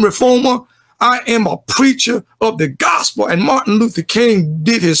not just some reformer. I am a preacher of the gospel. And Martin Luther King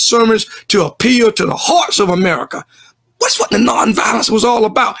did his sermons to appeal to the hearts of America. That's what the nonviolence was all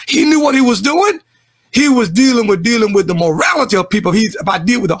about. He knew what he was doing. He was dealing with the morality of people. If I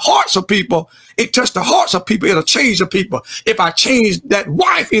deal with the hearts of people, it touched the hearts of people, it'll change the people. If I change that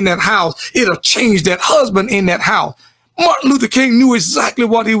wife in that house, it'll change that husband in that house. Martin Luther King knew exactly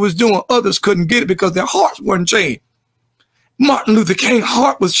what he was doing. Others couldn't get it because their hearts weren't changed. Martin Luther King's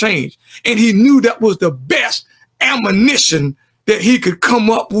heart was changed, and he knew that was the best ammunition that he could come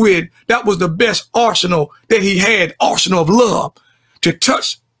up with. That was the best arsenal that he had, arsenal of love, to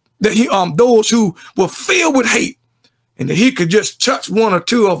touch that those who were filled with hate, and that he could just touch one or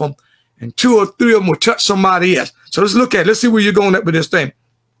two of them, and two or three of them would touch somebody else. So let's see where you're going at with this thing.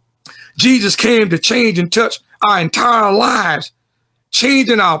 Jesus came to change and touch our entire lives,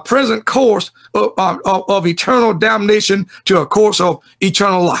 changing our present course of eternal damnation to a course of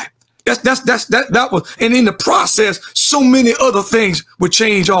eternal life. That was, and in the process, so many other things would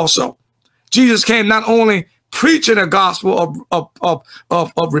change also. Jesus came not only preaching a gospel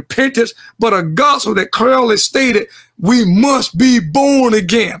of repentance, but a gospel that clearly stated we must be born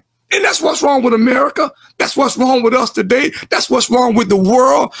again. And that's what's wrong with America. That's what's wrong with us today. That's what's wrong with the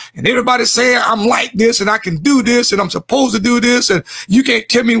world. And everybody saying I'm like this and I can do this and I'm supposed to do this and you can't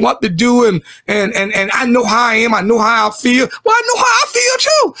tell me what to do and I know how I am. I know how I feel. Well, I know how I feel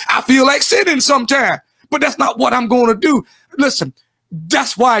too. I feel like sinning sometimes, but that's not what I'm going to do. Listen,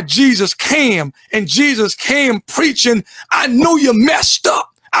 that's why Jesus came, and Jesus came preaching, I know you're messed up.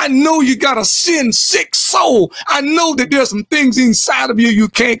 I know you got a sin sick soul. I know that there's some things inside of you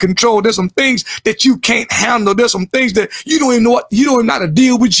can't control. There's some things that you can't handle. There's some things that you don't even know how to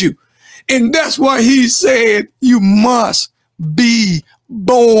deal with you. And that's why he said, you must be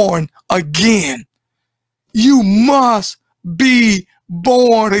born again. You must be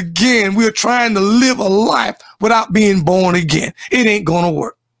born again. We're trying to live a life without being born again. It ain't going to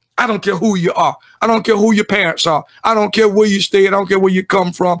work. I don't care who you are. I don't care who your parents are. I don't care where you stay. I don't care where you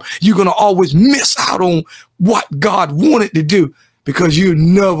come from. You're going to always miss out on what God wanted to do because you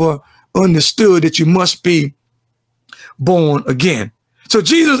never understood that you must be born again. So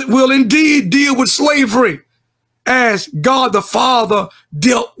Jesus will indeed deal with slavery as God the Father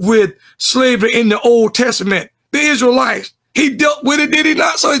dealt with slavery in the Old Testament. The Israelites, he dealt with it, did he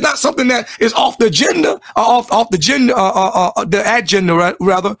not? So it's not something that is off the agenda, or off the agenda, the agenda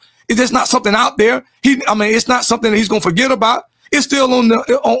rather. It's just not something out there. It's not something that he's going to forget about. It's still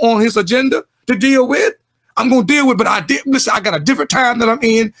on his agenda to deal with. I'm going to deal with, but listen, I got a different time that I'm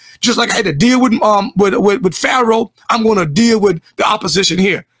in. Just like I had to deal with Pharaoh, I'm going to deal with the opposition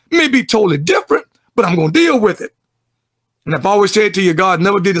here. It may be totally different, but I'm going to deal with it. And I've always said to you, God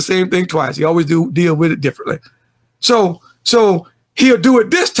never did the same thing twice. He always deal with it differently. So he'll do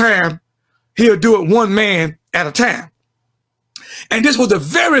it this time. He'll do it one man at a time. And this was the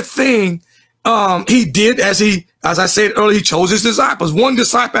very thing he did as I said earlier, he chose his disciples, one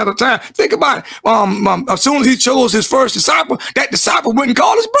disciple at a time. Think about it. As soon as he chose his first disciple, that disciple went and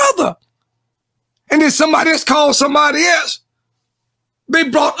called his brother. And then somebody else called somebody else. They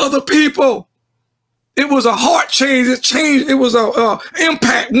brought other people. It was a heart change. It changed. It was a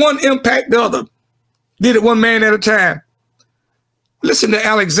impact. One impact the other. Did it one man at a time. Listen to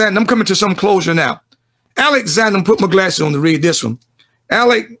Alexander. I'm coming to some closure now. Alexander, put my glasses on to read this one.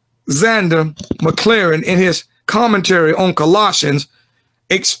 Alexander McLaren, in his commentary on Colossians,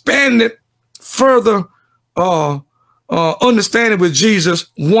 expanded further understanding with Jesus,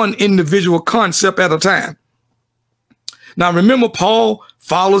 one individual concept at a time. Now, remember, Paul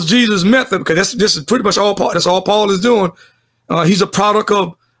follows Jesus' method, because this is pretty much all Paul. That's all Paul is doing. He's a product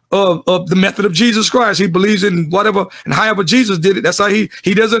of the method of Jesus Christ. He believes in whatever and however Jesus did it. That's how he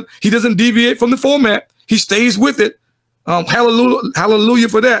doesn't deviate from the format. He stays with it. Hallelujah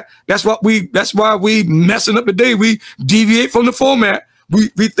for that. That's why we messing up today. We deviate from the format. We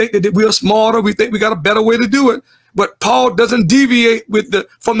think that we are smarter. We think we got a better way to do it. But Paul doesn't deviate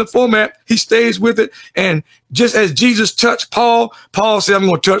from the format. He stays with it. And just as Jesus touched Paul, Paul said, I'm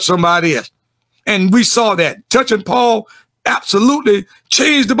going to touch somebody else. And we saw that. Touching Paul absolutely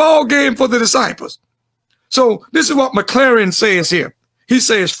changed the ball game for the disciples. So this is what McLaren says here. He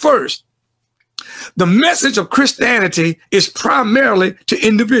says, first, the message of Christianity is primarily to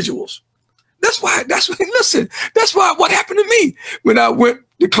individuals. That's why what happened to me when I went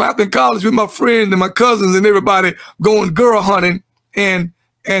to Clapton College with my friends and my cousins and everybody going girl hunting, and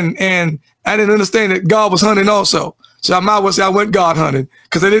I didn't understand that God was hunting also. So I might well say I went God hunting,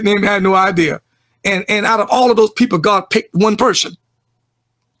 because I didn't even have no idea. And out of all of those people, God picked one person.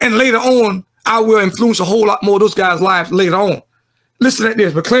 And later on, I will influence a whole lot more of those guys' lives later on. Listen at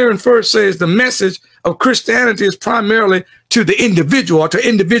this. McLaren first says the message of Christianity is primarily to the individual, or to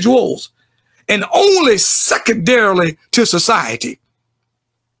individuals, and only secondarily to society.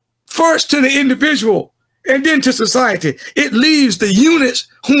 First to the individual, and then to society. It leaves the units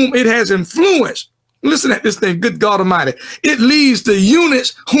whom it has influenced. Listen at this thing, good God Almighty. It leaves the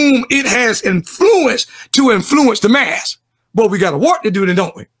units whom it has influenced to influence the mass. Boy, we got a work to do then,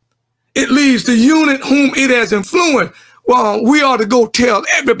 don't we? It leaves the unit whom it has influenced. Well, we ought to go tell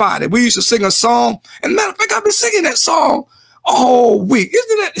everybody. We used to sing a song. And matter of fact, I've been singing that song all week.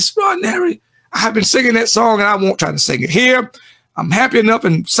 Isn't that extraordinary? I have been singing that song, and I won't try to sing it here. I'm happy enough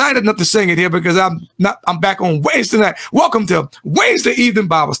and excited enough to sing it here, because I'm back on Wednesday night. Welcome to Wednesday evening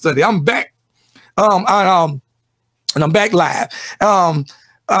Bible study. I'm back. And I'm back live.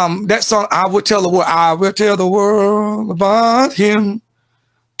 That song, I will tell the world about him.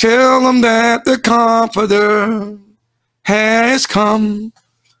 Tell them that the Comforter has come.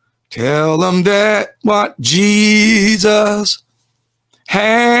 Tell them that what Jesus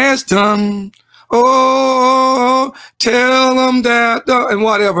has done. Oh, tell them that, and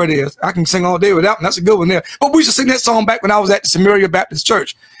whatever it is. I can sing all day with that one. That's a good one there. But we used to sing that song back when I was at the Trinity Baptist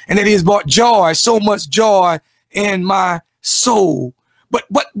Church. And it has brought joy, so much joy in my soul. But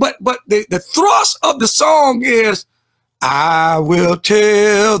the thrust of the song is, I will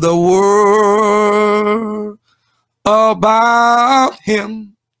tell the world about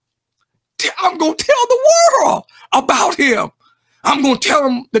him. I'm going to tell the world about him. I'm going to tell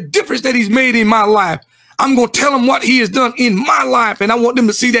them the difference that he's made in my life. I'm going to tell them what he has done in my life. And I want them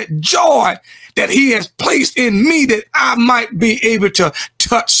to see that joy that he has placed in me, that I might be able to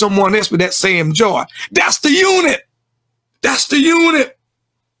touch someone else with that same joy. That's the unit. That's the unit.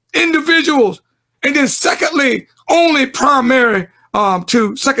 Individuals. And then secondly, only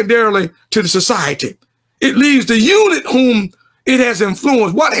secondarily to the society. It leaves the unit whom it has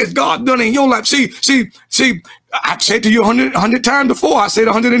influenced. What has God done in your life? See, I've said to you 100 times before. I said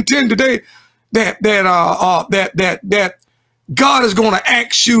 110 today, that God is going to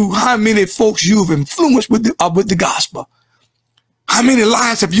ask you how many folks you've influenced with the gospel. How many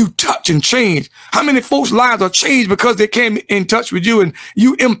lives have you touched and changed? How many folks' lives are changed because they came in touch with you and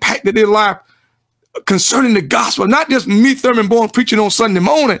you impacted their life concerning the gospel? Not just me, Thurman Bourne, preaching on Sunday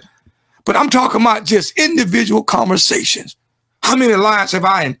morning, but I'm talking about just individual conversations. How many lives have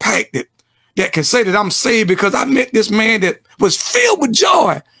I impacted that can say that I'm saved because I met this man that was filled with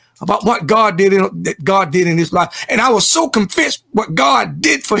joy about what God did in his life. And I was so convinced what God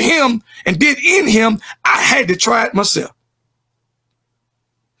did for him and did in him, I had to try it myself.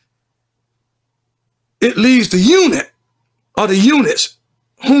 It leaves the unit or the units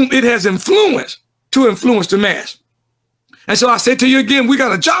whom it has influenced to influence the mass. And so I said to you again, we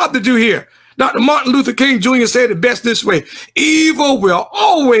got a job to do here. Dr. Martin Luther King Jr. said it best this way: evil will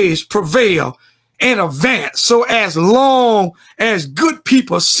always prevail and advance, so as long as good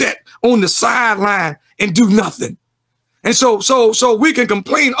people sit on the sideline and do nothing. And so we can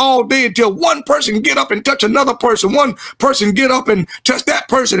complain all day until one person get up and touch another person, one person get up and touch that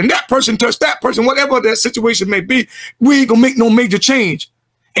person, and that person touch that person, whatever that situation may be. We ain't gonna make no major change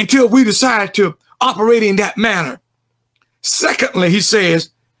until we decide to operate in that manner. Secondly, he says,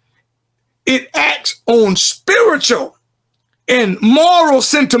 it acts on spiritual and moral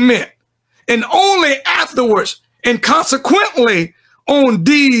sentiment, and only afterwards and consequently on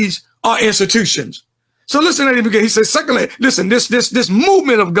these institutions. So listen at him again. He says, secondly, listen, this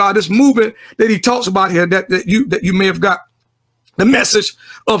movement of God, this movement that he talks about here, that you may have got the message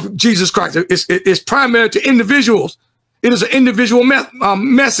of Jesus Christ. It's primary to individuals. It is an individual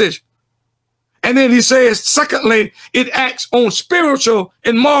message. And then he says, secondly, it acts on spiritual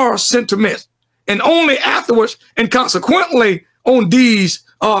and moral sentiments, and only afterwards and consequently on these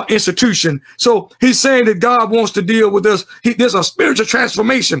institutions. So he's saying that God wants to deal with us. There's a spiritual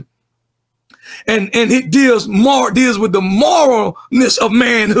transformation, and it deals with the moralness of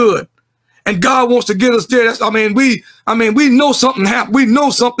manhood. And God wants to get us there. We know something happened. We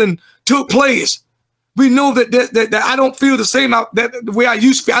know something took place. We know that I don't feel the same the way I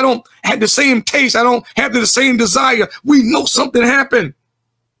used to feel. I don't have the same taste. I don't have the same desire. We know something happened.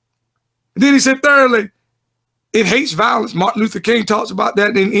 Then he said, thirdly, it hates violence. Martin Luther King talks about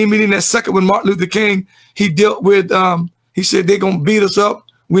that in that second one. Martin Luther King, he dealt with, he said, they're going to beat us up.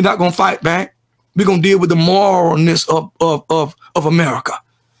 We're not going to fight back. We're going to deal with the moralness of America.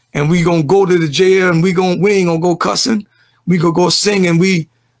 And we're going to go to the jail, and we ain't going to go cussing. We going to go singing.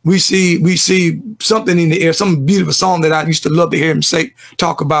 We see something in the air, some beautiful song that I used to love to hear him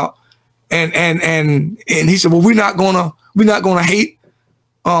talk about. And he said, well, we're not gonna hate.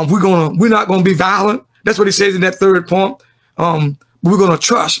 We're not gonna be violent. That's what he says in that third point. We're gonna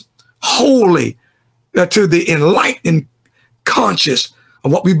trust wholly to the enlightened conscious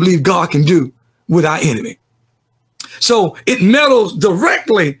of what we believe God can do with our enemy. So it meddles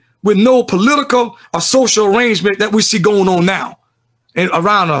directly with no political or social arrangement that we see going on now and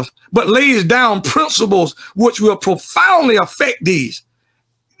around us, but lays down principles which will profoundly affect these.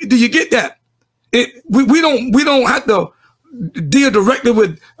 Do you get that? We don't have to deal directly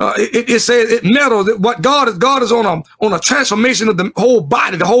with. It says it meddles. What God is on a transformation of the whole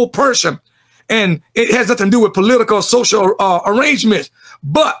body, the whole person, and it has nothing to do with political or social arrangements.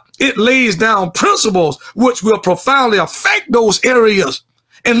 But it lays down principles which will profoundly affect those areas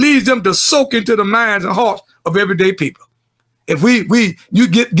and leads them to soak into the minds and hearts of everyday people. If you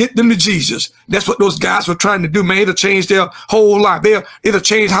get them to Jesus, that's what those guys were trying to do, man. It'll change their whole life. It'll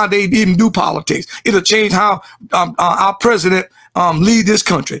change how they even do politics. It'll change how our president lead this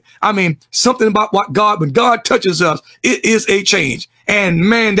country. I mean, something about when God touches us, it is a change. And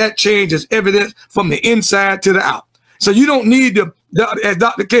man, that change is evident from the inside to the out. So you don't need to, as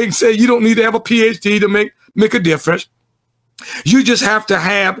Dr. King said, you don't need to have a PhD to make a difference. You just have to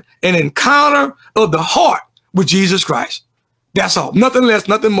have an encounter of the heart with Jesus Christ. That's all. Nothing less,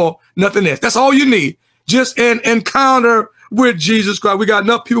 nothing more, nothing less. That's all you need. Just an encounter with Jesus Christ. We got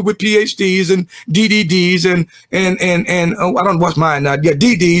enough people with PhDs and DDDs and I don't know what's mine now. Yeah,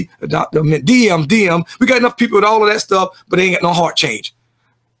 DD, DM. We got enough people with all of that stuff, but they ain't got no heart change.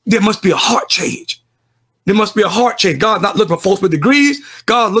 There must be a heart change. There must be a heart change. God's not looking for folks with degrees.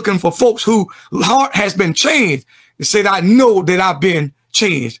 God's looking for folks whose heart has been changed. They say that I know that I've been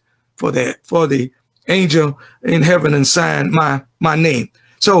changed for the angel in heaven and sign my name.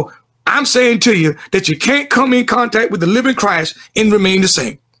 So I'm saying to you that you can't come in contact with the living Christ and remain the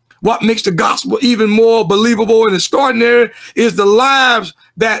same. What makes the gospel even more believable and extraordinary is the lives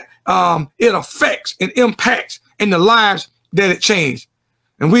that it affects and impacts and the lives that it changed.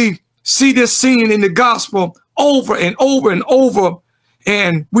 And we see this scene in the gospel over and over and over.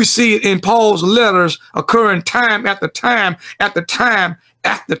 And we see it in Paul's letters occurring time after time after time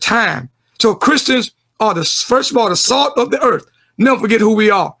after time. So Christians are first of all, the salt of the earth. Never forget who we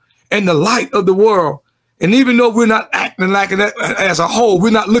are, and the light of the world. And even though we're not acting like it as a whole,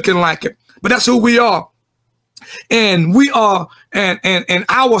 we're not looking like it, but that's who we are. And we are, and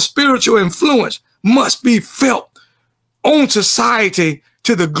our spiritual influence must be felt on society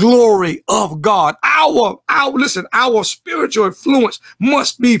to the glory of God. Our spiritual influence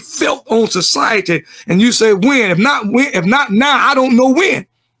must be felt on society. And you say when? If not now, I don't know when.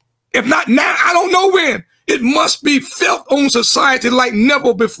 If not now, I don't know when. It must be felt on society like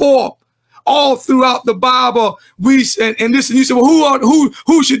never before. All throughout the Bible, you say, well,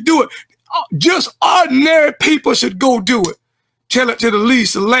 who should do it? Just ordinary people should go do it. Tell it to the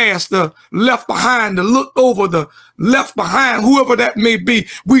least, the last, the left behind, the look over, the left behind, whoever that may be.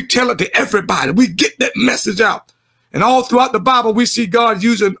 We tell it to everybody. We get that message out. And all throughout the Bible, we see God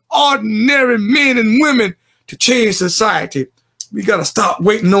using ordinary men and women to change society. We got to stop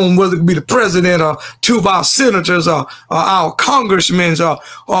waiting on whether it be the president or two of our senators or our congressmen or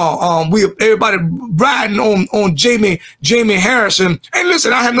everybody riding on Jamie Harrison. And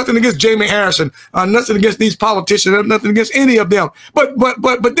listen, I have nothing against Jamie Harrison, nothing against these politicians, nothing against any of them. But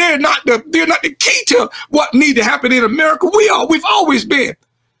they're not the key to what needs to happen in America. We've always been.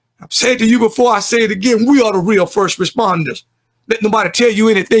 I've said to you before, I say it again, we are the real first responders. Let nobody tell you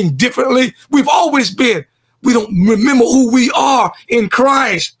anything differently. We've always been. We don't remember who we are in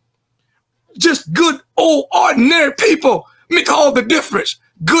Christ. Just good, old, ordinary people make all the difference.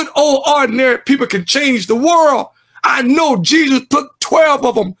 Good, old, ordinary people can change the world. I know Jesus put 12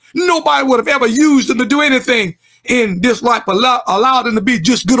 of them. Nobody would have ever used them to do anything in this life, allowed them to be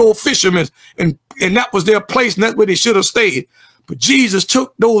just good old fishermen. And that was their place, and that's where they should have stayed. But Jesus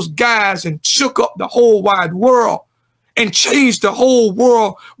took those guys and shook up the whole wide world and changed the whole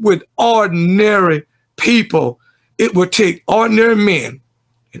world with ordinary people. It would take ordinary men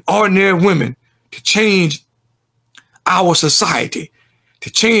and ordinary women to change our society,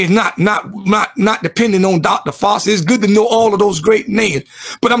 to change, not depending on Dr. Foster. It's good to know all of those great names,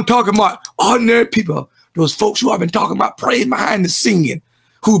 but I'm talking about ordinary people, those folks who I've been talking about, praying behind the scene,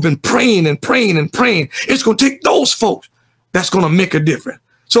 who've been praying and praying and praying. It's going to take those folks that's going to make a difference.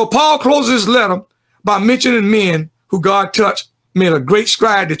 So Paul closes his letter by mentioning men who God touched, made a great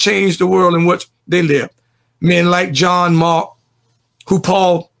stride to change the world in which they live. Men like John Mark, who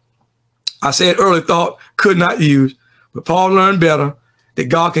Paul, I said earlier, thought could not use, but Paul learned better that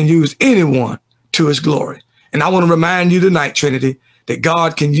God can use anyone to his glory. And I want to remind you tonight, Trinity, that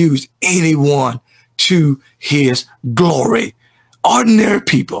God can use anyone to his glory. Ordinary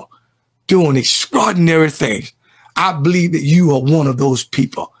people doing extraordinary things. I believe that you are one of those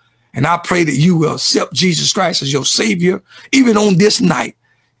people. And I pray that you will accept Jesus Christ as your Savior, even on this night,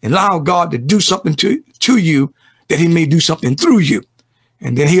 and allow God to do something to you, that he may do something through you.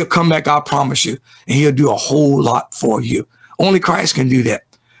 And then he'll come back, I promise you, and he'll do a whole lot for you. Only Christ can do that.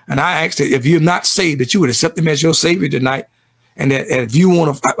 And I ask that if you're not saved, that you would accept him as your Savior tonight. And that if you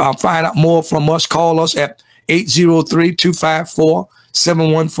want to find out more from us, call us at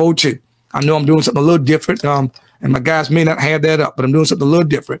 803-254-7142. I know I'm doing something a little different. And my guys may not have that up, but I'm doing something a little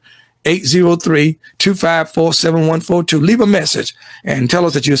different. 803-254-7142. Leave a message and tell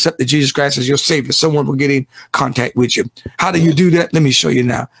us that you accepted Jesus Christ as your Savior. Someone will get in contact with you. How do you do that? Let me show you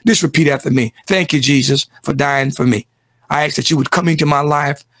now. Just repeat after me. Thank you, Jesus, for dying for me. I ask that you would come into my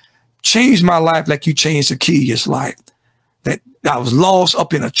life, change my life like you changed Zacchaeus' life. That I was lost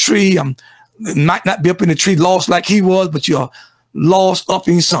up in a tree. I might not be up in the tree lost like he was, but you're lost up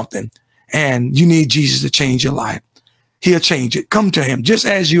in something. And you need Jesus to change your life. He'll change it. Come to him just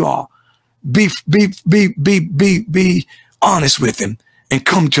as you are. Be honest with him and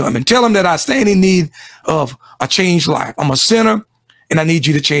come to him and tell him that I stand in need of a changed life. I'm a sinner and I need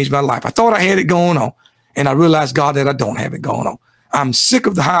you to change my life. I thought I had it going on and I realized, God, that I don't have it going on. I'm sick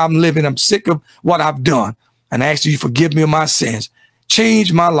of how I'm living. I'm sick of what I've done. And I ask you to forgive me of my sins.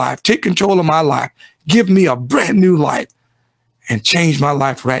 Change my life. Take control of my life. Give me a brand new life. And change my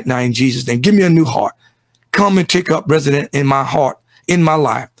life right now in Jesus' name. Give me a new heart. Come and take up resident in my heart, in my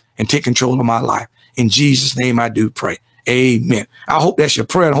life, and take control of my life. In Jesus' name I do pray. Amen. I hope that's your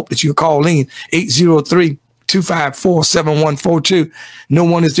prayer. I hope that you call in 803-254-7142. No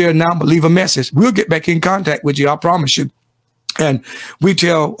one is there now, but leave a message. We'll get back in contact with you. I promise you. And we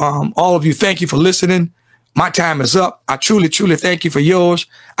tell all of you, thank you for listening. My time is up. I truly, truly thank you for yours.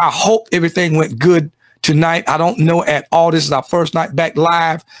 I hope everything went good tonight. I don't know at all. This is our first night back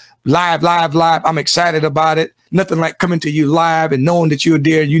live. I'm excited about it. Nothing like coming to you live and knowing that you're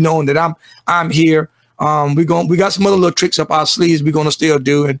there. You knowing that I'm here. We got some other little tricks up our sleeves we're gonna still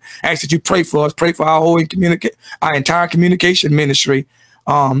do, and ask that you pray for us. Pray for our whole our entire communication ministry.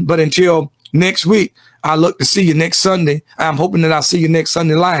 But until next week, I look to see you next Sunday. I'm hoping that I'll see you next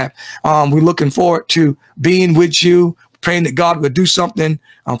Sunday live. We're looking forward to being with you, praying that God will do something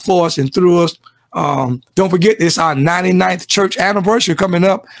for us and through us. Don't forget, it's our 99th church anniversary coming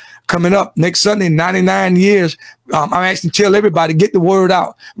up next Sunday, 99 years. I'm asking, tell everybody, get the word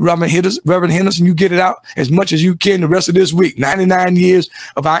out. Reverend Henderson, you get it out as much as you can the rest of this week. 99 years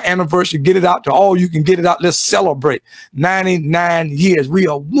of our anniversary. Get it out to all you can get it out. Let's celebrate 99 years. We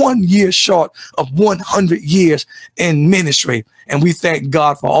are 1 year short of 100 years in ministry. And we thank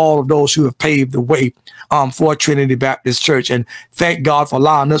God for all of those who have paved the way for Trinity Baptist Church. And thank God for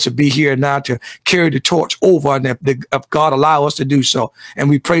allowing us to be here now to carry the torch over, and if God allow us to do so. And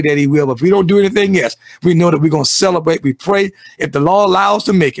we pray that he will. But if we don't do anything else, we know that we're going to celebrate. We pray if the Lord allows us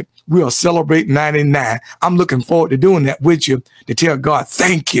to make it, we'll celebrate 99. I'm looking forward to doing that with you, to tell God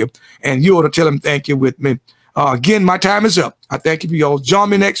thank you. And you ought to tell him thank you with me. Again, my time is up. I thank you for y'all. Join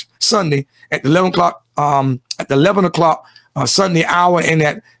me next Sunday at the 11 o'clock, Sunday hour, and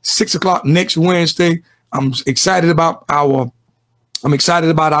at 6 o'clock next Wednesday. I'm excited about our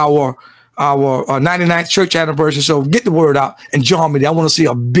 99th church anniversary. So get the word out and join me. I want to see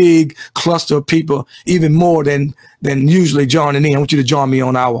a big cluster of people, even more than usually joining in. I want you to join me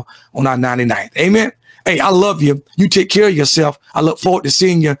on our 99th. Amen. Hey, I love you. You take care of yourself. I look forward to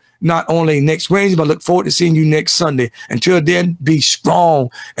seeing you not only next Wednesday, but I look forward to seeing you next Sunday. Until then, be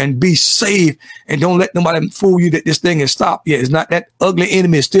strong and be safe, and don't let nobody fool you that this thing has stopped yet. It's not. That ugly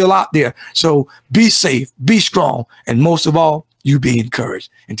enemy is still out there. So be safe, be strong, and most of all, you be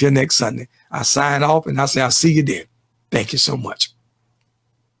encouraged. Until next Sunday, I sign off and I say I'll see you then. Thank you so much.